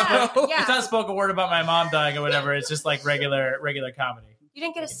after a It's while. It's not spoken word about my mom dying or whatever. It's just like regular comedy. You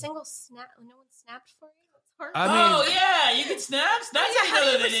didn't get a single snap. No one snapped for you. That's hard. I mean- yeah, you can snap. Snaps Yeah, how didn't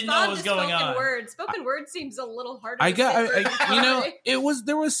know do that you they didn't know what was respond to going on. Spoken word seems a little harder. I to got, say for comedy.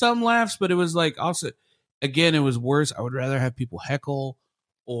 there was some laughs, but it was like also, again, it was worse. I would rather have people heckle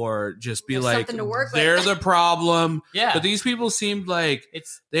or just be There's like, something to work with. they're the problem. Yeah, But these people seemed like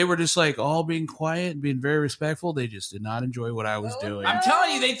it's. they were just like all being quiet and being very respectful. They just did not enjoy what I was Oh, doing. no. I'm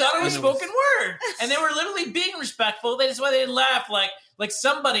telling you, they thought it was And it was- spoken word, and they were literally being respectful. That's why they didn't laugh. Like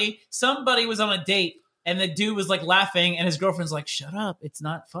somebody was on a date, and the dude was like laughing, and his girlfriend's like, "Shut up, it's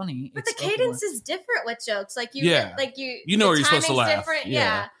not funny." But It's the spoken cadence word." is different with jokes. Like Yeah. You know the where you're supposed to timing's laugh. Different. Yeah.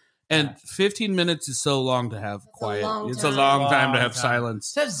 Yeah. And 15 minutes is so long to have quiet. It's a time. long time to Long have time.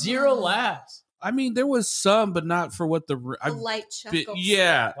 silence. It has zero laughs. I mean, there was some, but not for what the. Polite chuckles.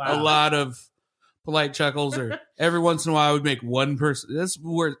 Yeah, a Wow. lot of polite chuckles, or every once in a while I would make one person. That's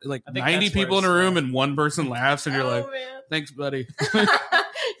where like I think 90 that's where people in a it's room at. and one person laughs, and you're like, Oh, man. "Thanks, buddy.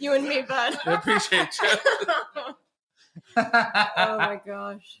 You and me, bud. I appreciate you." Oh my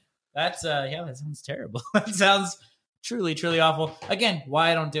gosh. That's that sounds terrible. That sounds truly, truly awful. Again,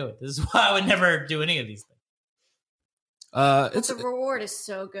 why I don't do it. This is why I would never do any of these things. It's. The reward is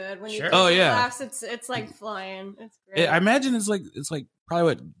so good when you Sure. get Oh, the yeah. laughs. It's like flying. It's great. I imagine it's like probably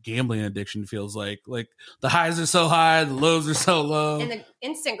what gambling addiction feels like. Like the highs are so high, the lows are so low. and the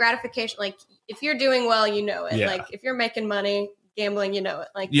instant gratification. Like if you're doing well, you know it. Yeah. Like if you're making money gambling, you know it.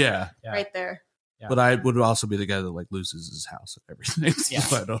 Like Yeah, Yeah. right there. Yeah. but I would also be the guy that like loses his house and everything. Yeah.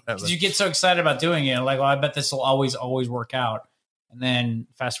 So I don't have Because you get so excited about doing it, like, well, I bet this will always work out. And then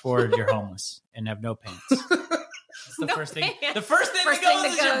fast forward, you're homeless and have no pants. That's the No first thing. pants. The first thing First that goes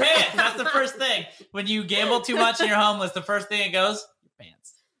thing is that your goes. pants. That's the first thing. When you gamble too much and you're homeless, the first thing that goes, your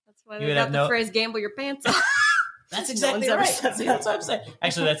pants. That's why You they would got have the no- phrase "gamble your pants off." That's No exactly one's ever right. said That's what I'm saying.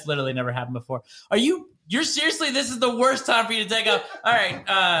 Actually, that's literally never happened before. You're seriously, this is the worst time for you to take off. All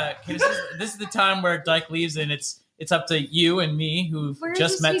right. Okay, this is the time where Dyke leaves, and it's up to you and me who've Where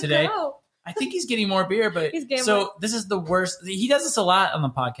just does met he today. go? I think he's getting more beer, but He's gambling. so this is the worst. He does this a lot on the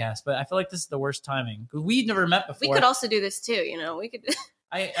podcast, but I feel like this is the worst timing. We've never met before. We could also do this too. You know, we could.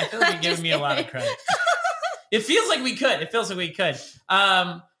 I feel like you're giving me a lot of credit. It feels like we could.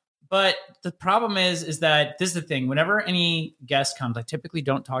 But the problem is that this is the thing. Whenever any guest comes, I typically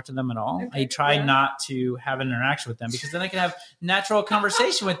don't talk to them at all. Okay, I try yeah. not to have an interaction with them because then I can have natural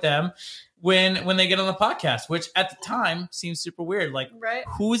conversation with them when they get on the podcast, which at the time seems super weird. Like, Right.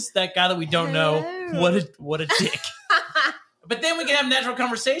 who's that guy that we don't know? Hello. What a dick. But then we can have natural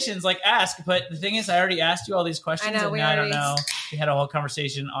conversations, like ask. But the thing is, I already asked you all these questions, I know, and we now I don't already- know. We had a whole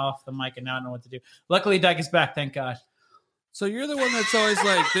conversation off the mic, and now I don't know what to do. Luckily, Dyke is back. Thank God. So you're the one that's always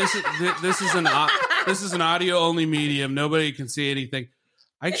like, this is an audio only medium. Nobody can see anything.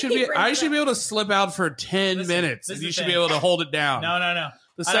 I should be able to slip out for 10 Listen, minutes, this and is you the should thing. be able to hold it down. No.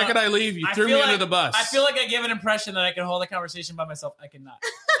 The second I leave, you threw me feel under like- the bus. I feel like I give an impression that I can hold a conversation by myself. I cannot.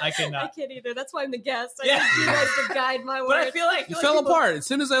 I I cannot. can't either. That's why I'm the guest. I Yeah. need you guys to guide my But I words. feel like you fell people- apart as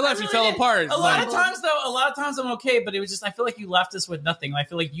soon as I left. I You really fell did. apart. A lot Like, of times I'm okay, but it was just I feel like you left us with nothing. I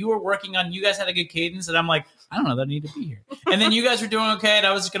feel like you were working on. You guys had a good cadence, and I'm like, I don't know that I need to be here. And then you guys were doing okay, and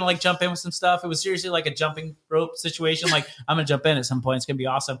I was just gonna like jump in with some stuff. It was seriously like a jumping rope situation. Like I'm gonna jump in at some point. It's gonna be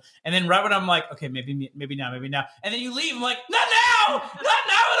awesome. And then right when I'm like, okay, maybe now, and then you leave. I'm like, not now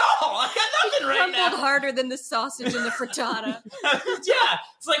at all. I got nothing right crumpled now. harder than the sausage in the frittata. Yeah,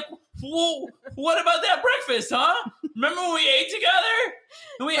 it's like, well, what about that breakfast, huh? Remember when we ate together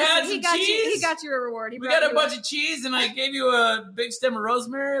and we had some he got cheese? he got you a reward. He We brought got a you bunch of cheese, and I gave you a big stem of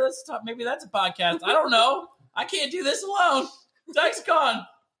rosemary. Let's talk. Maybe that's a podcast. I don't know. I can't do this alone. Dyke's gone.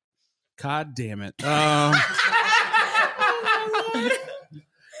 God damn it. Oh,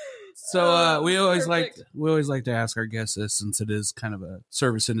 So we always perfect. like to ask our guests this, since it is kind of a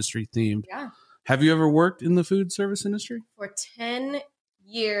service industry themed. Yeah. Have you ever worked in the food service industry? For 10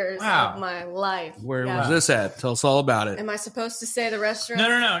 years Wow. of my life. Where Yeah. was this at? Tell us all about it. Am I supposed to say the restaurant?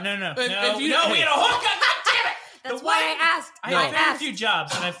 No. If you- no, we had a whole. God damn it! That's why I asked. I have very few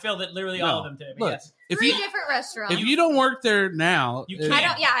jobs, and I failed at literally all of them today. But Look, yes. if 3 you different restaurants. if you don't work there now, You it- can't. I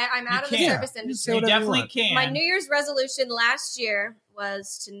don't. Yeah, I'm out You of the can't. service industry. Say You whatever you definitely want. can. My New Year's resolution last year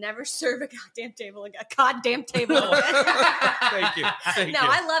was to never serve a goddamn table again. Thank you. Thank No, you.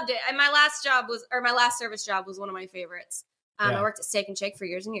 I loved it. And my last service job was one of my favorites. Yeah. I worked at Steak and Shake for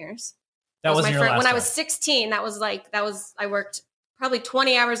years and years. That wasn't your last when I job. was 16. I worked probably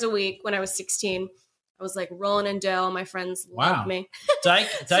 20 hours a week when I was 16. I was like rolling in dough. My friends Wow. loved me. Dyke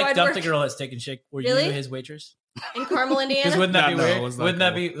I'd dumped a work- girl at Steak and Shake. Were Really? you his waitress? In Carmel, Because Indiana, wouldn't that be No, it weird? was not Wouldn't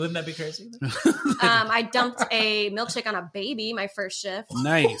that cool. be crazy? I dumped a milkshake on a baby my first shift.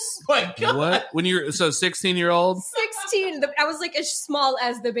 Nice. My God. What? When you're 16-year-old? 16. I was like as small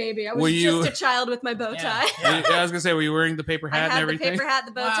as the baby. I was Were you- just a child with my bow tie. Yeah. I was gonna say, were you wearing the paper I hat and had the everything? paper hat,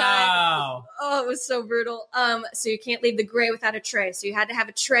 the bow tie. Wow. Oh, it was so brutal. So you can't leave the gray without a tray. So you had to have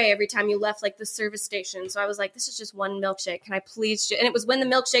a tray every time you left like the service station. So I was like, this is just one milkshake. Can I please? And it was when the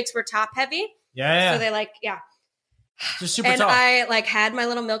milkshakes were top heavy. Yeah. So they like, yeah. Just super And tall. I like had my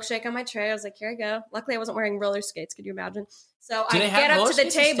little milkshake on my tray. I was like, here I go. Luckily, I wasn't wearing roller skates. Could you imagine? So Do I they have get up roller to the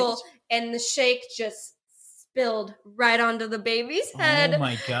skates at table, Steak and the shake just spilled right onto the baby's head. Oh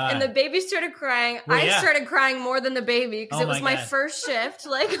my God. And the baby started crying. Well, I yeah. started crying more than the baby because Oh it was my my God. first shift,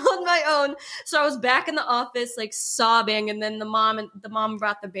 like on my own. So I was back in the office, like sobbing, and then the mom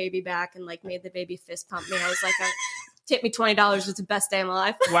brought the baby back and like made the baby fist pump me. I was like, tip me $20. It's the best day of my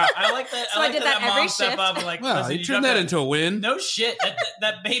life. Wow, I like that. So I I like did that that every mom step shift. up and like, Wow, listen, you you turned dropped that into a win. No shit.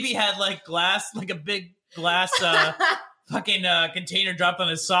 That baby had like glass, like a big glass fucking container dropped on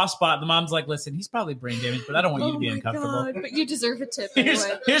his soft spot. The mom's like, listen, he's probably brain damaged, but I don't want you to be my uncomfortable. God, but you deserve a tip Here's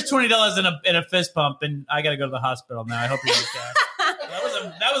anyway. $20 in a fist pump, and I got to go to the hospital now. I hope you're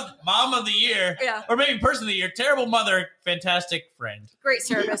okay. That was mom of the year, Yeah. or maybe person of the year. Terrible mother, fantastic friend. Great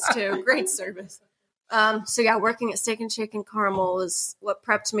service too. Great service. So yeah, working at Steak and Shake in Carmel was what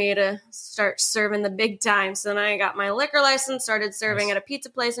prepped me to start serving the big time. So then I got my liquor license, started serving Nice. at a pizza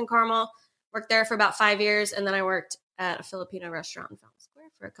place in Carmel, worked there for about 5 years, and then I worked at a Filipino restaurant in Fountain Square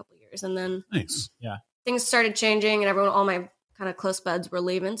for a couple years. And then Nice. things started changing, and all my kind of close buds were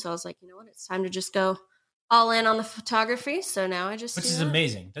leaving. So I was like, you know what, it's time to just go all in on the photography. So now I just Which do is that.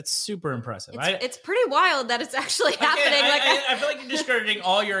 amazing. That's super impressive. It's pretty wild that it's actually happening. I feel like you're discrediting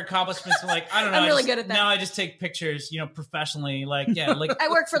all your accomplishments. And like, I don't know. I'm I really just- good at that. Now I just take pictures, professionally. Like, yeah, like I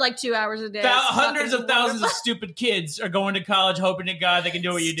work for like 2 hours a day. It's hundreds of fucking thousands of wonderful. stupid kids are going to college hoping to God they can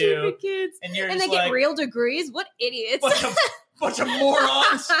do what you do. Stupid kids. And you're And just they get like, real degrees. What idiots! bunch of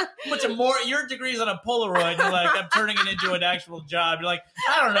morons. Your degree's on a Polaroid. You're like, I'm turning it into an actual job. You're like,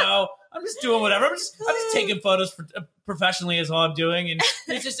 I don't know. I'm just doing whatever. I'm just taking photos for, professionally is all I'm doing, and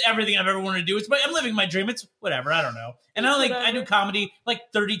it's just everything I've ever wanted to do. I'm living my dream. It's whatever. I don't know. And I do comedy like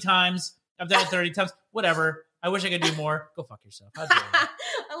 30 times. I've done it 30 times. Whatever. I wish I could do more. Go fuck yourself. How dare you?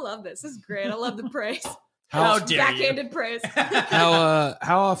 I love this. This is great. I love the praise. How dare you? Backhanded praise. How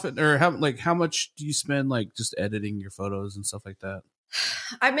often or how much do you spend like just editing your photos and stuff like that?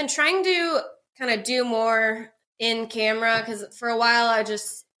 I've been trying to kind of do more in camera because for a while I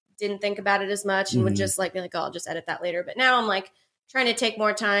just didn't think about it as much and would Mhm. just like be like, oh, I'll just edit that later. But now I'm like trying to take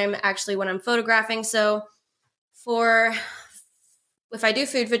more time actually when I'm photographing. So if I do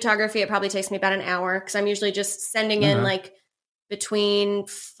food photography, it probably takes me about an hour because I'm usually just sending in Uh-huh. like between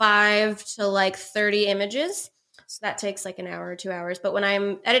 5 to like 30 images. So that takes like an hour or 2 hours. But when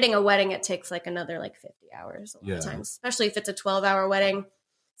I'm editing a wedding, it takes like another like 50 hours a lot of Yeah. times, especially if it's a 12-hour wedding.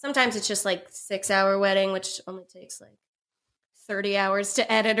 Sometimes it's just like 6-hour wedding, which only takes like 30 hours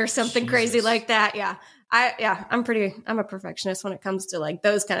to edit or something crazy Jesus. like that. Yeah. I'm a perfectionist when it comes to like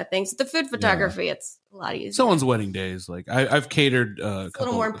those kind of things. The food photography, it's a lot easier. Someone's wedding days. Like I've catered a It's a couple.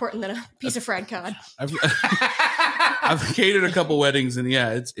 little more important than a piece of fried cod. I've, I've catered a couple weddings, and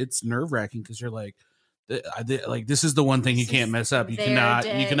yeah, it's nerve wracking because you're like, like this is the one thing you This can't is mess up. You their cannot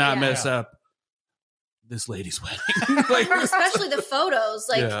day, mess yeah. up this lady's wedding. Like, Especially the photos.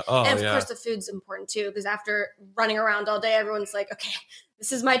 Like, yeah. Oh, and of yeah. course, the food's important too, because after running around all day, everyone's like, okay,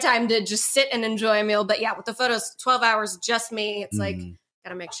 this is my time to just sit and enjoy a meal. But yeah, with the photos, 12 hours, just me. It's like, Mhm. got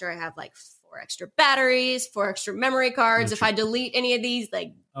to make sure I have like 4 extra batteries, 4 extra memory cards. That's If I delete any of these,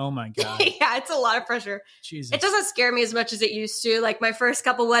 like, Oh my God. yeah, it's a lot of pressure. Jesus. It doesn't scare me as much as it used to. Like my first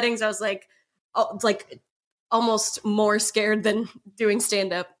couple weddings, I was like, almost more scared than doing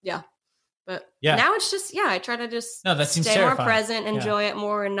stand up. Yeah. But Yeah. now it's just, I try to just No, that seems stay more terrifying. present, enjoy it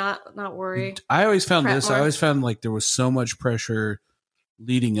more, and not worry. I always found Prep this. more. I always found like there was so much pressure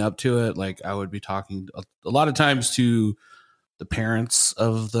leading up to it. Like I would be talking a lot of times to the parents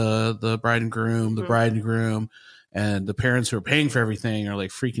of the bride and groom, the Mhm. bride and groom, and the parents who are paying for everything are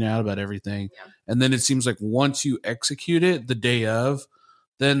like freaking out about everything. Yeah. And then it seems like once you execute it the day of,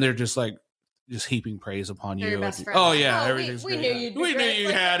 then they're just heaping praise upon They're you. your best Like, friend. oh yeah, Oh, everything's we great. knew you'd be We knew great. you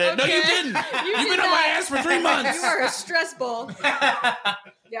Like, had it. No, you okay. didn't. You You've did been on my that. ass for 3 months. You are a stress ball.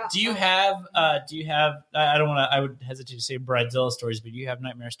 Yeah. Do you have I don't want to, I would hesitate to say bridezilla stories, but do you have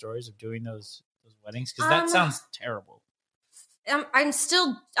nightmare stories of doing those weddings? Because that sounds terrible.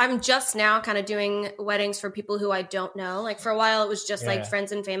 I'm just now kind of doing weddings for people who I don't know. Like for a while, it was just like Yeah.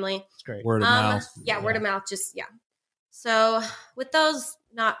 friends and family. It's great. Word of mouth. Yeah, word of mouth. Just yeah. So with those,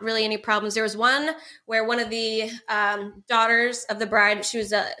 not really any problems. There was one where one of the daughters of the bride, it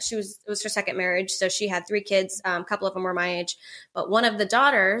was her second marriage, so she had 3 kids. A couple of them were my age, but one of the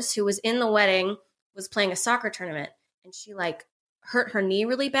daughters who was in the wedding was playing a soccer tournament, and she like hurt her knee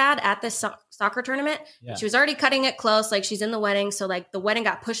really bad at this soccer tournament. Yeah. She was already cutting it close, like she's in the wedding, so like the wedding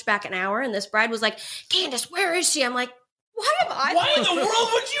got pushed back an hour, and this bride was like, "Candace, where is she?" I'm like, Why in the world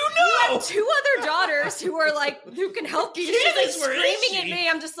would you You know? have 2 other daughters who are like, who can help you. She's like Candace, where is screaming at she? me.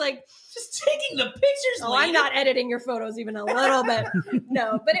 I'm just like, Just taking the pictures. oh, I'm lady. not editing your photos even a little bit.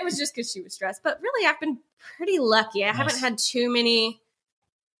 No, but it was just because she was stressed. But really, I've been pretty lucky. I Nice. haven't had too many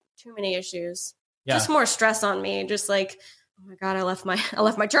issues. Yeah. Just more stress on me. Just like, oh my god, I left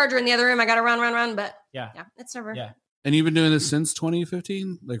my charger in the other room. I got to run. But Yeah. it's never. Yeah. And you've been doing this since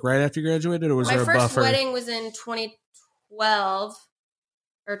 2015, like right after you graduated, or was My there a first buffer? wedding was in 2012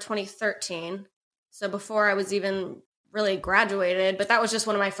 or 2013. So before I was even really graduated, but that was just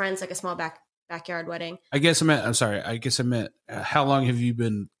one of my friends, like a small backyard wedding. I guess I meant how long have you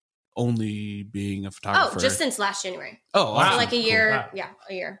been only being a photographer? Oh, just since last January. Oh, Wow. awesome. So like a year. Wow. Yeah,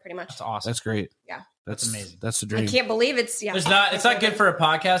 a year pretty much. That's awesome. That's great. Yeah. That's amazing. That's the I dream. can't believe it's It's not good for a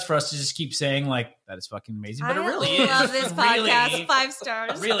podcast for us to just keep saying like that is fucking amazing, but it really is. I love this It podcast. really, 5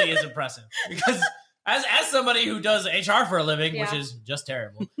 stars. it really is impressive because as somebody who does HR for a living, which Yeah. is just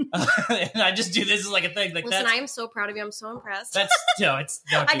terrible, and I just do this as like a thing. Like Listen, that's I am so proud of you. I'm so impressed. it's don't I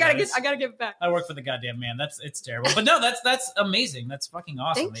do gotta that. I gotta give it back. I work for the goddamn man. It's terrible, but no, that's amazing. That's fucking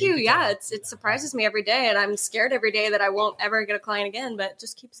awesome. Thank that you. can Yeah, tell. it surprises me every day, and I'm scared every day that I won't ever get a client again. But it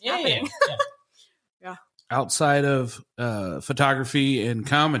just keeps Yeah, happening. yeah. Outside of photography and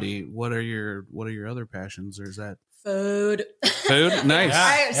comedy, what are your other passions, or is that Food. food? Nice.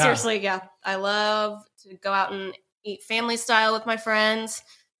 Yeah. Seriously, yeah. I love to go out and eat family style with my friends,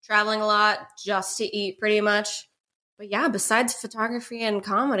 traveling a lot just to eat pretty much. But yeah, besides photography and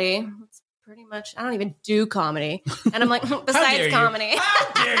comedy, it's pretty much, I don't even do comedy. And I'm like, How dare besides you. comedy.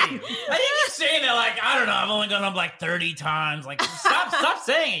 How dare you? I think you're saying that like I don't know. I've only gone up like 30 times. Like stop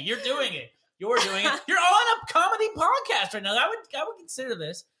saying it. You're doing it. You're doing it. You're on a comedy podcast right now. I would consider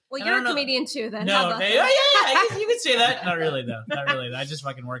this. Well, And I you're don't a know- comedian too, then. How No, about yeah, that? I guess you could say that. Not really though. Not really. I just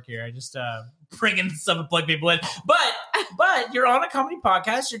fucking work here. I just bring in stuff and plug people in. But you're on a comedy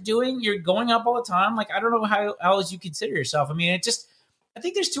podcast. You're going up all the time. Like I don't know how else you consider yourself. I mean, I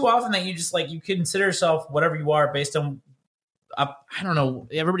think there's too often that you just like you consider yourself whatever you are based on. I don't know.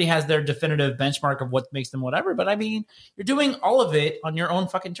 Everybody has their definitive benchmark of what makes them whatever, but I mean, you're doing all of it on your own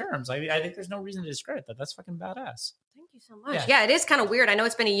fucking terms. I think there's no reason to discredit that. That's fucking badass. Thank you so much. Yeah. Yeah, it is kind of weird. I know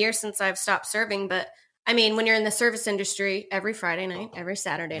it's been a year since I've stopped serving, but I mean, when you're in the service industry, every Friday night, every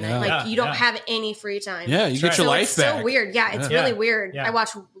Saturday night, Yeah. like Yeah, you don't yeah. have any free time. Yeah, you That's get right. your So life it's back. so weird. Yeah, it's Yeah. really weird. Yeah. I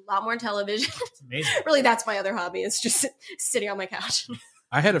watch a lot more television. It's amazing. Really, that's my other hobby. Is just sitting on my couch.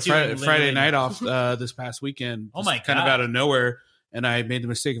 I had a Dude, Friday literally. night off this past weekend. Oh just my kind of God. out of nowhere, and I made the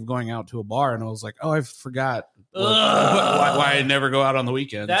mistake of going out to a bar, and I was like, "Oh, I forgot Ugh. why I never go out on the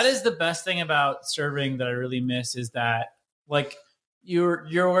weekends." That is the best thing about serving that I really miss is that like your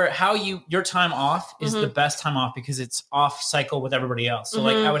time off is the best time off because it's off cycle with everybody else. So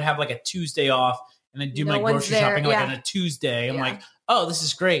like Mhm. I would have like a Tuesday off and then do No my one's grocery there, shopping like yeah. on a Tuesday. I'm Yeah. like, oh, this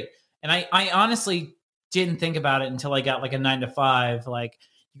is great. And I honestly didn't think about it until I got like a 9 to 5. Like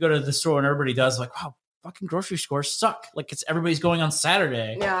you go to the store and everybody does like, wow, fucking grocery stores suck. Like it's everybody's going on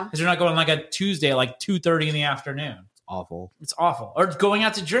Saturday. Yeah. Because they're not going like a Tuesday, like 2:30 in the afternoon. awful. It's awful. Or going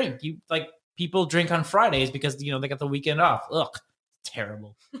out to drink. You like people drink on Fridays because they got the weekend off. Ugh,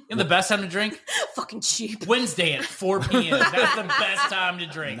 terrible. And the best time to drink Fucking cheap. Wednesday at 4 p.m. That's the best time to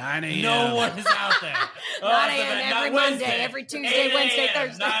drink. 9 a.m. No one is out there. 9 it's the a.m. best- every not Monday, Wednesday. every Tuesday, 8 Wednesday, a.m.,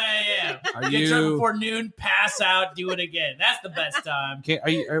 Thursday. 9 a.m. Are Get drunk you? before noon, pass out, do it again. That's the best time.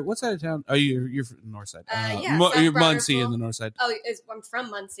 Okay, what side of town? Oh, you're from the north side. Yeah, South you're Brownsville. Muncie in the north side. Oh, I'm from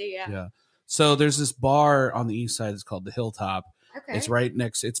Muncie. Yeah. Yeah. So there's this bar on the east side. It's called the Hilltop. Okay. It's right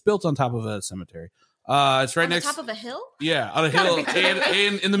next. It's built on top of a cemetery. It's right on next. the top of a hill. Yeah, on a Gotta hill be kidding me.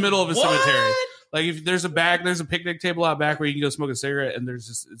 and in the middle of a What? cemetery. Like if there's a picnic table out back where you can go smoke a cigarette, and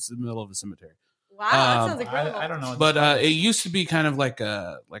it's in the middle of a cemetery. Wow, that sounds incredible. I don't know. But it used to be kind of like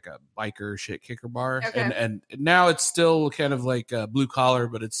a biker shit kicker bar, Okay. and now it's still kind of like blue collar,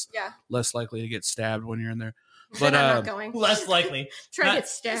 but it's Yeah. less likely to get stabbed when you're in there. But But I'm not going. less likely. Try to get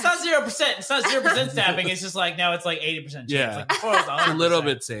It's stabbed. not 0%. It's not 0% stabbing. It's just like now it's like 80% chance. Yeah. Like before it was 100%. a little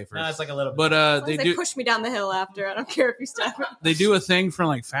bit safer. Now it's like a little bit. But As long they as do push me down the hill after. I don't care if you stab me. they do a thing for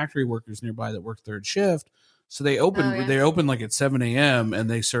like factory workers nearby that work third shift. So they open Oh, yeah. they open like at 7 a.m. and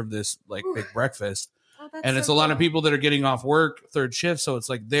they serve this like big breakfast. Oh, that's And it's so a lot of cool. people that are getting off work third shift, so it's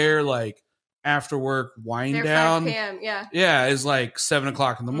like their like after work wind They're down. 5 p.m. Yeah. Yeah, is like 7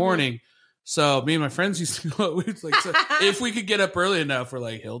 o'clock in the Mhm. morning. So me and my friends used to go. We'd like so if we could get up early enough, we're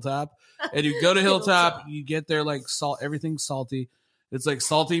like Hilltop, and you go to Hilltop, you get there like salt, everything's salty. It's like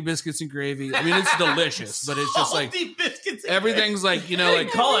salty biscuits and gravy. I mean, it's delicious, but it's just like Salty biscuits and everything's like gravy. They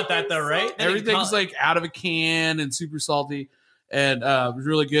didn't call it that though, right? They didn't everything's call it- like out of a can and super salty, and it was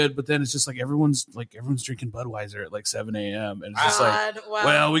really good. But then it's just like everyone's drinking Budweiser at like 7 a.m. and it's just like, God, wow.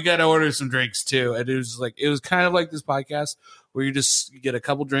 well, we got to order some drinks too. And it was kind of like this podcast where you get a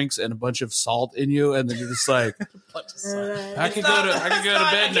couple drinks and a bunch of salt in you, and then you're just like, I It's can not- go to it's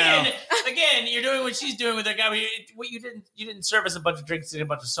not- bed now. Again, you're doing what she's doing with her guy. What you didn't serve us a bunch of drinks and a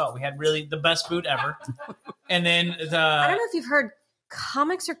bunch of salt. We had really the best food ever. And then I don't know if you've heard,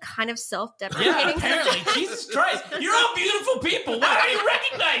 comics are kind of self-deprecating. yeah, apparently, Jesus Christ, you're all beautiful people. Why don't you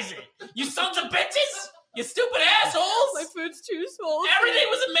recognize it? You sons of bitches, you stupid My assholes. food's too salty. Everything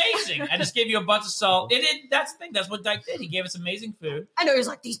was amazing. I just gave you a bunch of salt. That's the thing. That's what Dyke did. He gave us amazing food. I know he was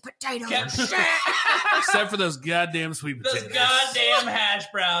like, these potatoes Yeah. are shit. Except for those goddamn sweet Those potatoes. goddamn hash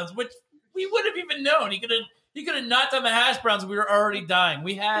browns, which we would have even known. He could have knocked on the hash browns. We were already dying.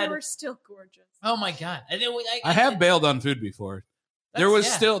 We They had. were still gorgeous. Oh my god! And then I have bailed on food before. There was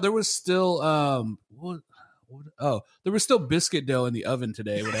still there was still biscuit dough in the oven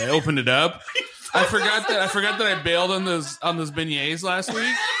today when I opened it up. I forgot that I bailed on those beignets last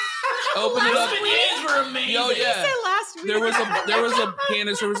week. Opened it Those up. beignets were amazing. Yo, yeah. Say last week.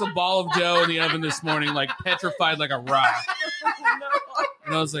 There was a ball of dough in the oven this morning, like petrified like a rock.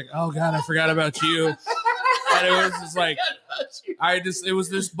 And I was like, oh god, I forgot about you. And it was just like it was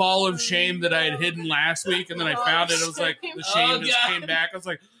this ball of shame that I had hidden last week, and then I found it. It was like the shame just God. came back. I was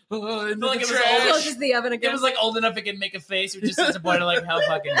like, oh, into like the it was trash. Closes the oven It again. was like old enough it could make a face. You're just disappointed, like how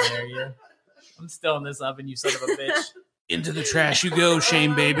fucking dare you? I'm still in this oven, you son of a bitch. Into the trash you go,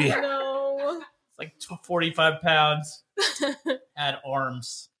 shame baby. No. It's like 45 pounds. Had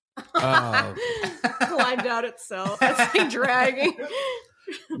arms. Oh. Climbed out itself. It's like dragging.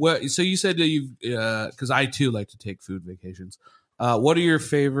 What? So you said that you've because I too like to take food vacations. What are your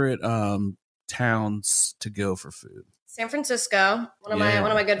favorite towns to go for food? San Francisco. One of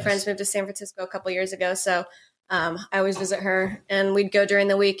my good friends moved to San Francisco a couple years ago, so I always visit her, and we'd go during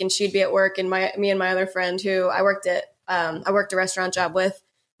the week, and she'd be at work, and me and my other friend who I worked a restaurant job with.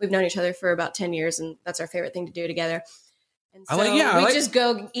 We've known each other for about 10 years, and that's our favorite thing to do together. And so we just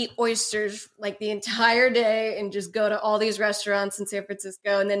go eat oysters like the entire day and just go to all these restaurants in San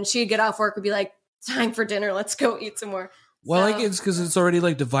Francisco. And then she'd get off work and be like, time for dinner. Let's go eat some more. Well, So- like it's because it's already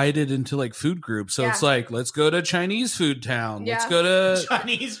like divided into like food groups. So Yeah. it's like let's go to Chinese food town. Let's Yeah. go to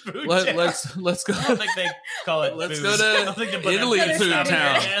Chinese food. let's town. let's go. I don't think they call it Let's food. go to I don't think they put Italy that food stuff in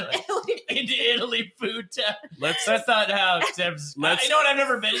town. there. Into Italy food town. Let's That's not how San Francisco. Let's- You know what? I've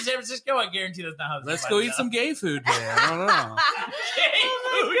never been to San Francisco. I guarantee that's not how. let's go eat some gay food there. I don't know.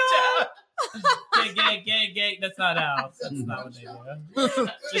 Gay food town. Gay. That's not how. That's not what they do.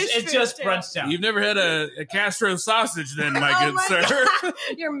 It's food just town. brunch town. You've never had a Castro sausage, then, my Oh good my sir. God.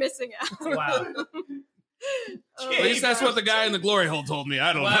 You're missing out. Wow. Oh At my least that's what gosh. the guy in the glory hole told me.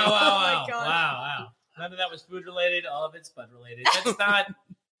 I don't Wow, know. wow, Oh my God. wow. None of that was food related. All of it's bud related. That's not.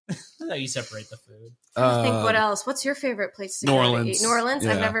 That's how you separate the food. I think what else? What's your favorite place to New go to Orleans. eat? New Orleans?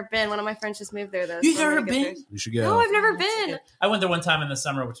 Yeah. I've never been. One of my friends just moved there though. You've so I'm never gonna get been? there. You should No, go. I've never been. I went there one time in the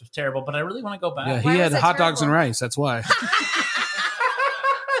summer, which was terrible, but I really want to go back. Yeah, Why he was had it hot dogs and terrible? rice. That's why.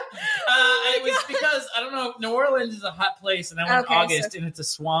 It was because I don't know. New Orleans is a hot place, and I went Okay, in August, and it's a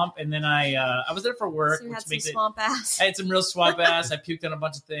swamp. And then I was there for work, So you which had some makes it. swamp ass. I had some real swamp ass. I puked on a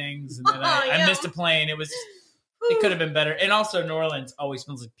bunch of things, and then I yeah. missed a plane. It was. It could have been better. And also, New Orleans always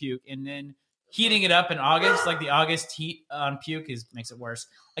smells like puke. And then heating it up in August, like the August heat on puke, makes it worse.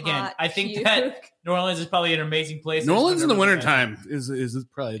 Again, Hot I think puke. that New Orleans is probably an amazing place. New Orleans in the I've never been. wintertime is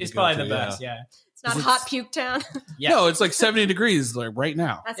probably It's the probably go-to, the best. Yeah. It's not It's- hot puke town. Yeah. No, it's like 70 degrees like right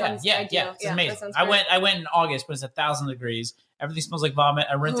now. That Yeah, sounds yeah, ideal. it's that amazing. sounds I great. went in August when it's 1,000 degrees. Everything smells like vomit.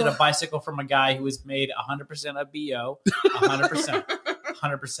 I rented a bicycle from a guy who was made 100% of BO. 100%.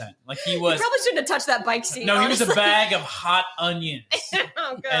 100%. Like he You was. probably shouldn't have touched that bike seat. No, he was a honestly. bag of hot onions.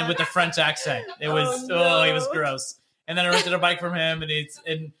 Oh, God. and with a French accent. It was it was gross. And then I rented a bike from him,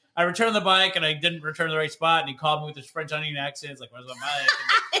 and I returned the bike, and I didn't return the right spot, and he called me with his French onion accent. It's like, where's my bike?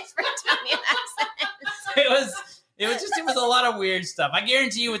 It's French onion accent. It was a lot of weird stuff. I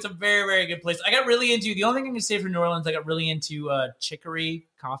guarantee you, it's a very, very good place. I got really into the only thing I can say for New Orleans. I got really into Chicory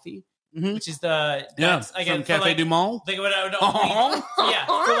Coffee, which is from Cafe Du Monde. Think about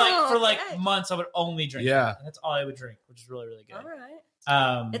it. For like Okay. months, I would only drink. Yeah. That's all I would drink, which is really, really good. All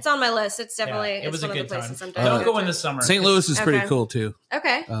right. It's on my list. It's definitely it was it's a one good of the places time. I'm definitely Don't go gonna in the try. summer. St. Louis is pretty Okay. cool too.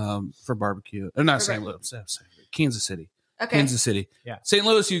 Okay. For barbecue. Or not St. For Louis. Kansas City. Okay. Kansas City. Yeah. St.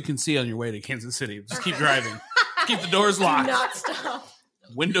 Louis you can see on your way to Kansas City. Just keep driving. Keep the doors Do locked. not stop.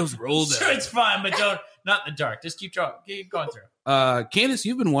 Windows rolled Sure, down. it's fine, but not in the dark. Just keep going through. Candace,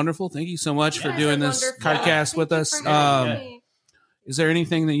 you've been wonderful. Thank you so much for You guys doing are this wonderful. podcast Thank with you us. for having me. Is there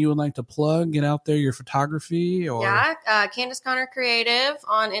anything that you would like to plug? Get out there, your photography, or Candace Connor Creative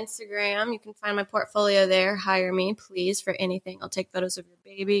on Instagram. You can find my portfolio there. Hire me, please, for anything. I'll take photos of your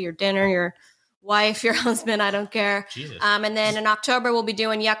baby, your dinner, your wife, your husband. I don't care. Jesus. And then in October, we'll be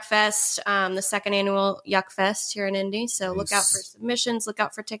doing Yuck Fest, the second annual Yuck Fest here in Indy. So look out for submissions. Look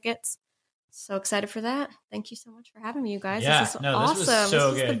out for tickets. So excited for that. Thank you so much for having me, you guys. Yeah, this is no, awesome. this was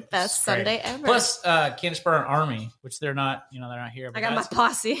so this is good. the best This is great. Sunday ever. Plus, Candace Burn Army, which they're not here. But I got my that's-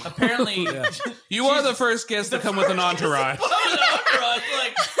 posse. Apparently, you are the first guest to come with an entourage.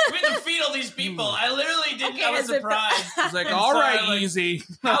 Like, we had to feed all these people. I literally didn't. Okay, I was is it- surprised. It's like, And all so right, I'm like, easy.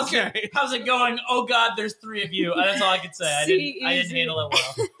 How's Okay. how's it going? Oh God, there's 3 of you. That's all I could say. I didn't easy. handle it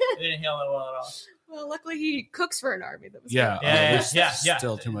well. I didn't handle it well at all. Well, luckily he cooks for an army. That was Yeah. good. there's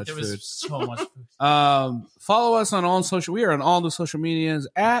still too much there food. was so much food. Follow us on all social. We are on all the social medias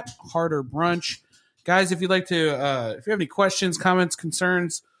at Harder Brunch, guys. If you'd like to, if you have any questions, comments,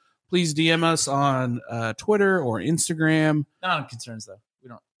 concerns, please DM us on Twitter or Instagram. Not on concerns though. We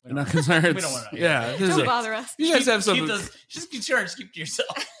don't. You're not concerned. We don't want to. Yeah, this is Don't a- bother us. you guys have some. Keep those, just concerns. Keep to yourself.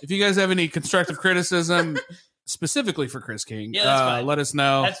 If you guys have any constructive criticism, specifically for Chris King, Yeah, that's fine. let us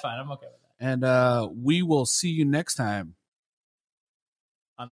know. That's fine. I'm okay with that. And we will see you next time